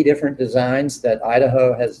of 80 different designs that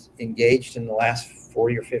Idaho has engaged in the last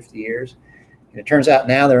 40 or 50 years. And it turns out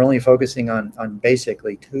now they're only focusing on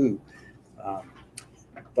basically 2.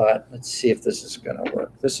 But let's see if this is going to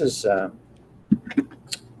work. This is, let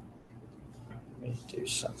me do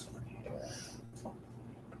something here.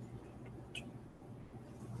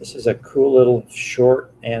 This is a cool little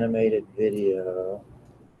short animated video.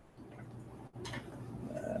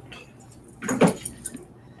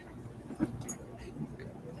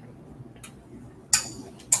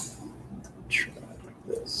 Try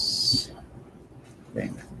this.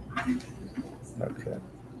 Okay.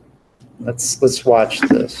 Let's watch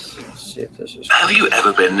this. Let's see if this is. Have you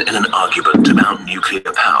ever been in an argument about nuclear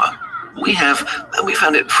power? We have, and we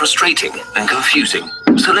found it frustrating and confusing.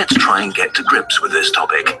 So let's try and get to grips with this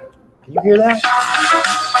topic. Can you hear that?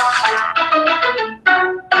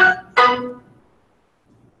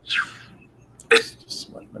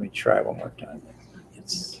 Let me try one more time.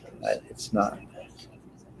 It's not.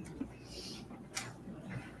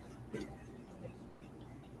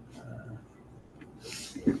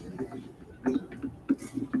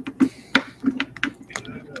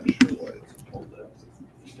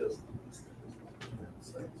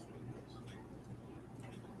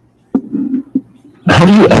 Have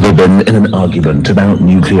you ever been in an argument about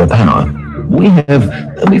nuclear power? We have,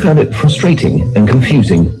 and we found it frustrating and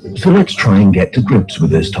confusing. So let's try and get to grips with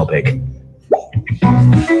this topic.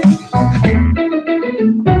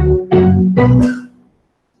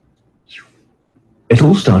 It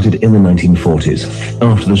all started in the 1940s.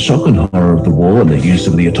 After the shock and horror of the war and the use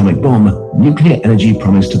of the atomic bomb, nuclear energy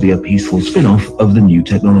promised to be a peaceful spin-off of the new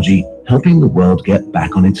technology, helping the world get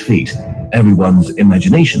back on its feet. Everyone's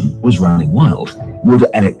imagination was running wild. Would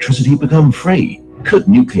electricity become free? Could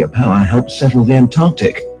nuclear power help settle the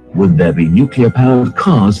Antarctic? Would there be nuclear-powered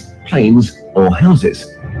cars, planes, or houses?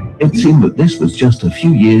 It seemed that this was just a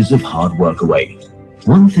few years of hard work away.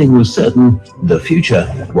 One thing was certain, the future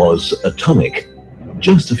was atomic.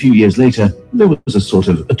 just a few years later, there was a sort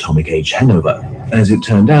of atomic age hangover. As it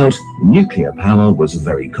turned out, nuclear power was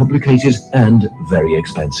very complicated and very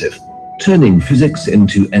expensive. Turning physics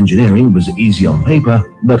into engineering was easy on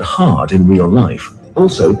paper, but hard in real life.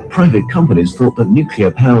 Also, private companies thought that nuclear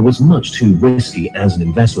power was much too risky as an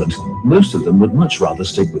investment. Most of them would much rather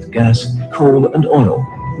stick with gas, coal, and oil.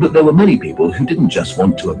 But there were many people who didn't just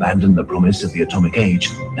want to abandon the promise of the atomic age,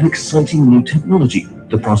 an exciting new technology,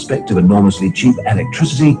 the prospect of enormously cheap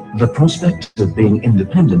electricity, the prospect of being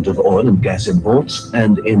independent of oil and gas imports,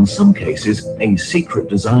 and in some cases, a secret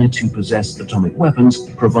desire to possess atomic weapons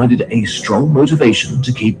provided a strong motivation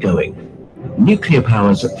to keep going. Nuclear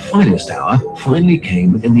power's finest hour finally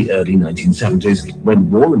came in the early 1970s,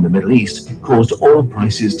 when war in the Middle East caused oil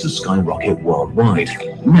prices to skyrocket worldwide.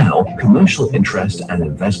 Now, commercial interest and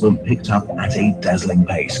investment picked up at a dazzling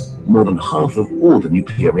pace. More than half of all the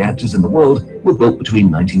nuclear reactors in the world were built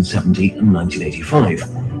between 1970 and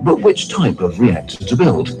 1985. But which type of reactor to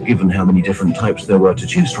build, given how many different types there were to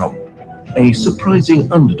choose from? A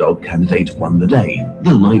surprising underdog candidate won the day,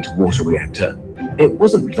 the light water reactor. It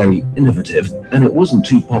wasn't very innovative, and it wasn't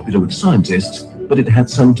too popular with scientists, but it had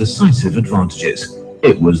some decisive advantages.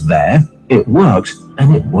 It was there, it worked,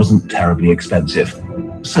 and it wasn't terribly expensive.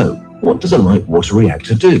 So, what does a light water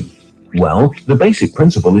reactor do? Well, the basic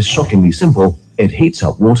principle is shockingly simple. It heats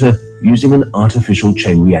up water using an artificial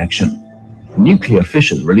chain reaction. Nuclear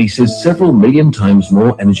fission releases several million times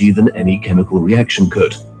more energy than any chemical reaction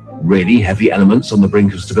could. Really heavy elements on the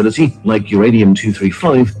brink of stability, like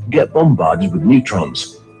uranium-235, get bombarded with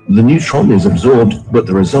neutrons. The neutron is absorbed, but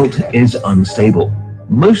the result is unstable.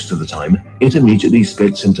 Most of the time, it immediately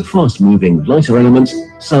splits into fast-moving lighter elements,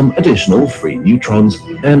 some additional free neutrons,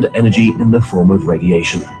 and energy in the form of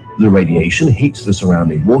radiation. The radiation heats the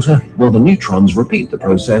surrounding water, while the neutrons repeat the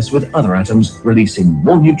process with other atoms, releasing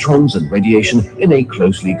more neutrons and radiation in a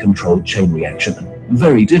closely controlled chain reaction.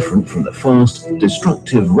 Very different from the fast,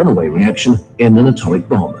 destructive runaway reaction in an atomic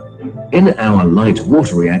bomb. In our light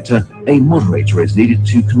water reactor, a moderator is needed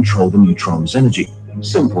to control the neutron's energy.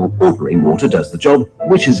 Simple, ordinary water does the job,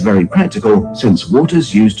 which is very practical since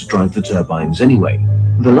water's used to drive the turbines anyway.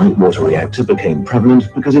 The light water reactor became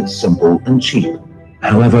prevalent because it's simple and cheap.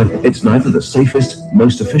 However, it's neither the safest,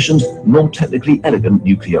 most efficient, nor technically elegant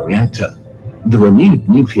nuclear reactor. The renewed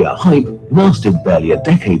nuclear hype lasted barely a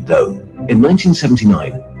decade though. In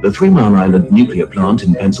 1979, the 3 Mile Island nuclear plant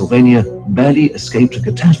in Pennsylvania barely escaped a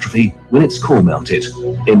catastrophe when its core melted.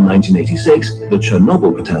 In 1986, the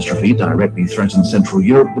Chernobyl catastrophe directly threatened Central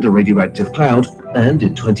Europe with a radioactive cloud, and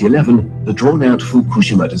in 2011, the drawn-out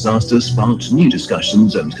Fukushima disaster sparked new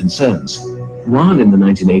discussions and concerns. While in the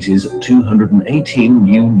 1980s, 218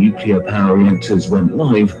 new nuclear power reactors went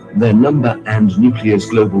live, their number and nuclear's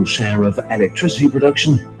global share of electricity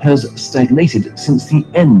production has stagnated since the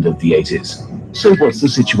end of the 80s. So what's the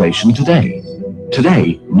situation today?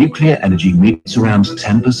 Today, nuclear energy meets around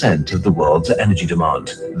 10% of the world's energy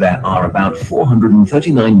demand. There are about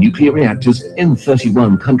 439 nuclear reactors in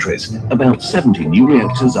 31 countries. About 70 new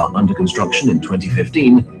reactors are under construction in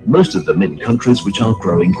 2015, most of them in countries which are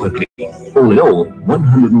growing quickly. All in all,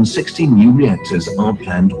 160 new reactors are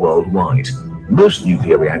planned worldwide. Most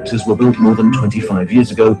nuclear reactors were built more than 25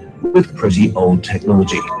 years ago with pretty old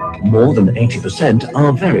technology. More than 80%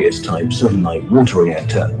 are various types of light water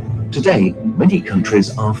reactor. Today, many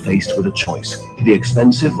countries are faced with a choice: the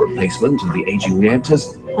expensive replacement of the aging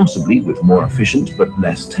reactors, possibly with more efficient but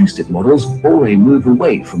less tested models, or a move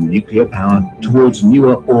away from nuclear power towards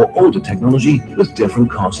newer or older technology with different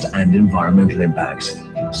cost and environmental impacts.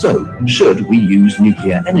 So, should we use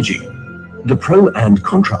nuclear energy? The pro and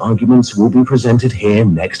contra arguments will be presented here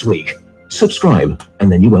next week. Subscribe, and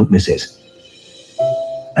then you won't miss it.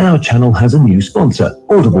 Our channel has a new sponsor,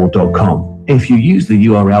 Audible.com. If you use the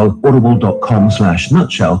URL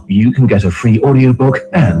audible.com/nutshell, you can get a free audiobook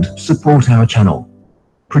and support our channel.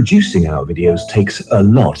 Producing our videos takes a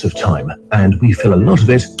lot of time, and we fill a lot of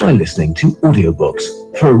it by listening to audiobooks.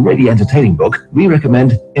 For a really entertaining book, we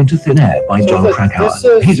recommend Into Thin Air by John Krakauer.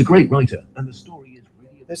 He's a great writer, and the story is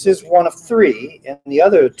really... This is one of 3, and the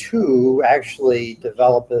other 2 actually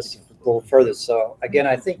develop this a little further. So again,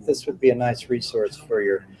 I think this would be a nice resource for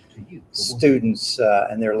your students,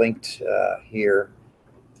 and they're linked here.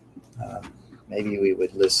 Maybe we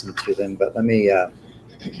would listen to them, but let me...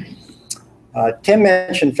 Tim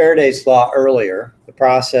mentioned Faraday's law earlier, the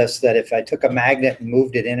process that if I took a magnet and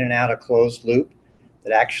moved it in and out of a closed loop,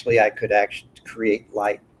 that actually I could actually create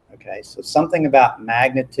light. Okay, so something about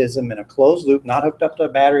magnetism in a closed loop, not hooked up to a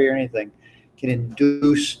battery or anything, can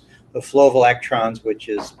induce the flow of electrons, which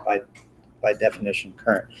is by by definition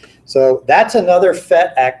current. So that's another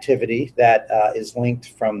FET activity that is linked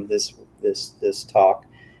from this talk,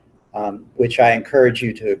 which I encourage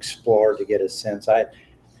you to explore to get a sense. I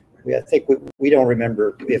think we don't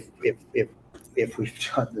remember if we've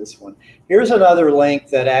done this one. Here's another link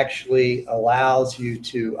that actually allows you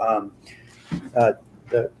to,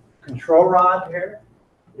 the control rod here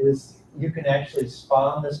is, you can actually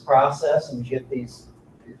spawn this process and get this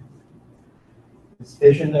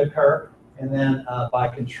fission to occur. And then by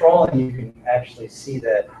controlling, you can actually see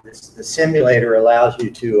that the simulator allows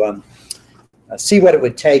you to see what it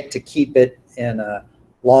would take to keep it in a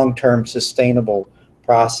long-term sustainable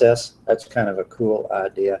process. That's kind of a cool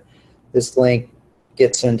idea. This link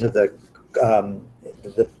gets into the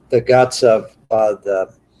guts of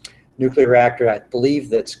the nuclear reactor, I believe,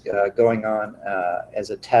 that's going on as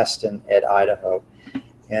a test at Idaho.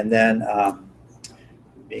 And then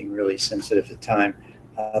being really sensitive to time.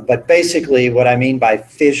 But basically what I mean by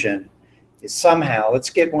fission is somehow, let's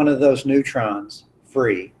get one of those neutrons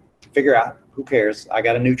free. Figure out, who cares? I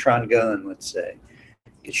got a neutron gun, let's say. I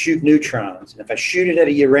can shoot neutrons. And if I shoot it at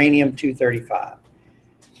a uranium-235,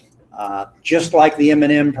 just like the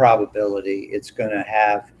M&M probability, it's going to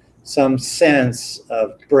have some sense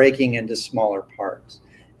of breaking into smaller parts.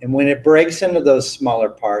 And when it breaks into those smaller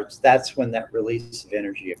parts, that's when that release of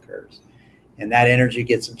energy occurs. And that energy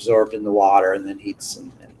gets absorbed in the water and then heats,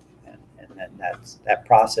 and then that's that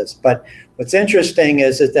process. But what's interesting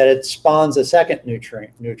is that it spawns a second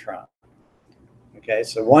neutron. Okay,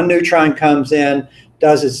 so one neutron comes in,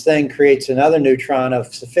 does its thing, creates another neutron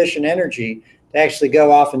of sufficient energy to actually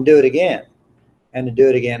go off and do it again, and to do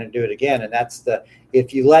it again and do it again. And that's the,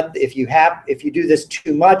 if you do this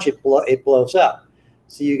too much, it blows up.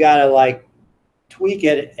 So you got to like tweak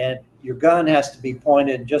it, and your gun has to be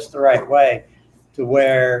pointed just the right way to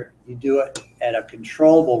where you do it at a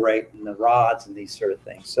controllable rate in the rods and these sort of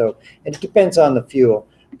things. So it depends on the fuel.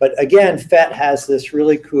 But again, FET has this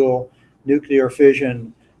really cool nuclear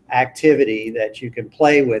fission activity that you can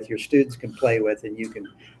play with, your students can play with, and you can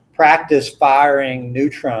practice firing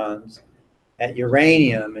neutrons at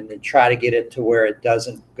uranium and then try to get it to where it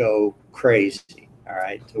doesn't go crazy, all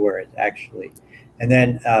right, to where it actually. And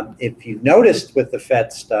then if you've noticed with the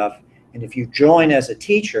FET stuff, and if you join as a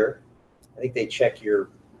teacher, I think they check your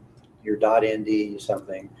 .nd or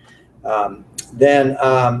something, then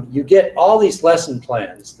you get all these lesson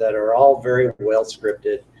plans that are all very well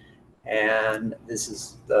scripted. And this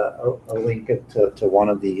is a link to one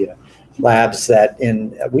of the labs that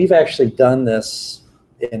we've actually done this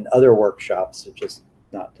in other workshops, just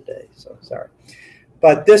not today, so sorry.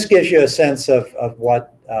 But this gives you a sense of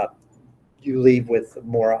what you leave with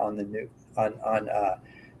more on the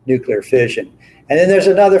nuclear fission. And then there's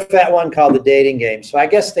another FET one called the dating game. So I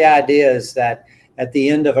guess the idea is that at the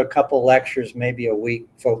end of a couple lectures, maybe a week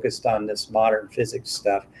focused on this modern physics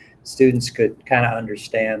stuff, students could kind of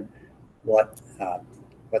understand what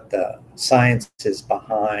the science is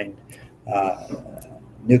behind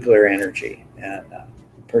nuclear energy, and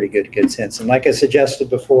pretty good sense. And like I suggested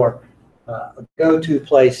before, a go-to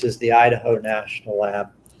place is the Idaho National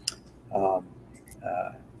Lab.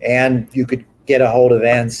 And you could get a hold of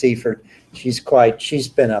Ann Seifert. She's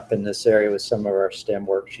been up in this area with some of our STEM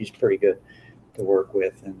work. She's pretty good to work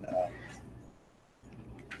with.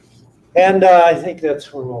 And I think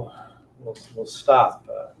that's where we'll stop.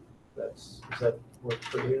 Does that work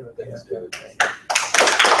for you? That's good.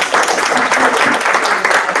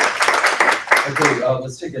 Okay,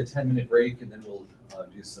 let's take a 10-minute break, and then we'll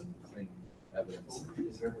do some clean evidence.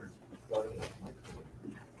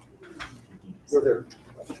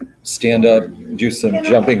 Stand up, do some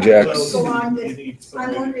jumping jacks. I'm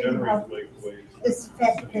wondering how this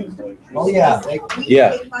FET can. Oh yeah.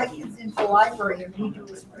 Yeah. Take my kids into the library and we do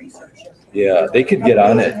this research. Yeah, they could get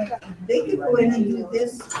on it. They could go in and do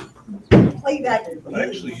this, play that.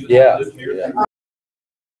 Actually, Yeah.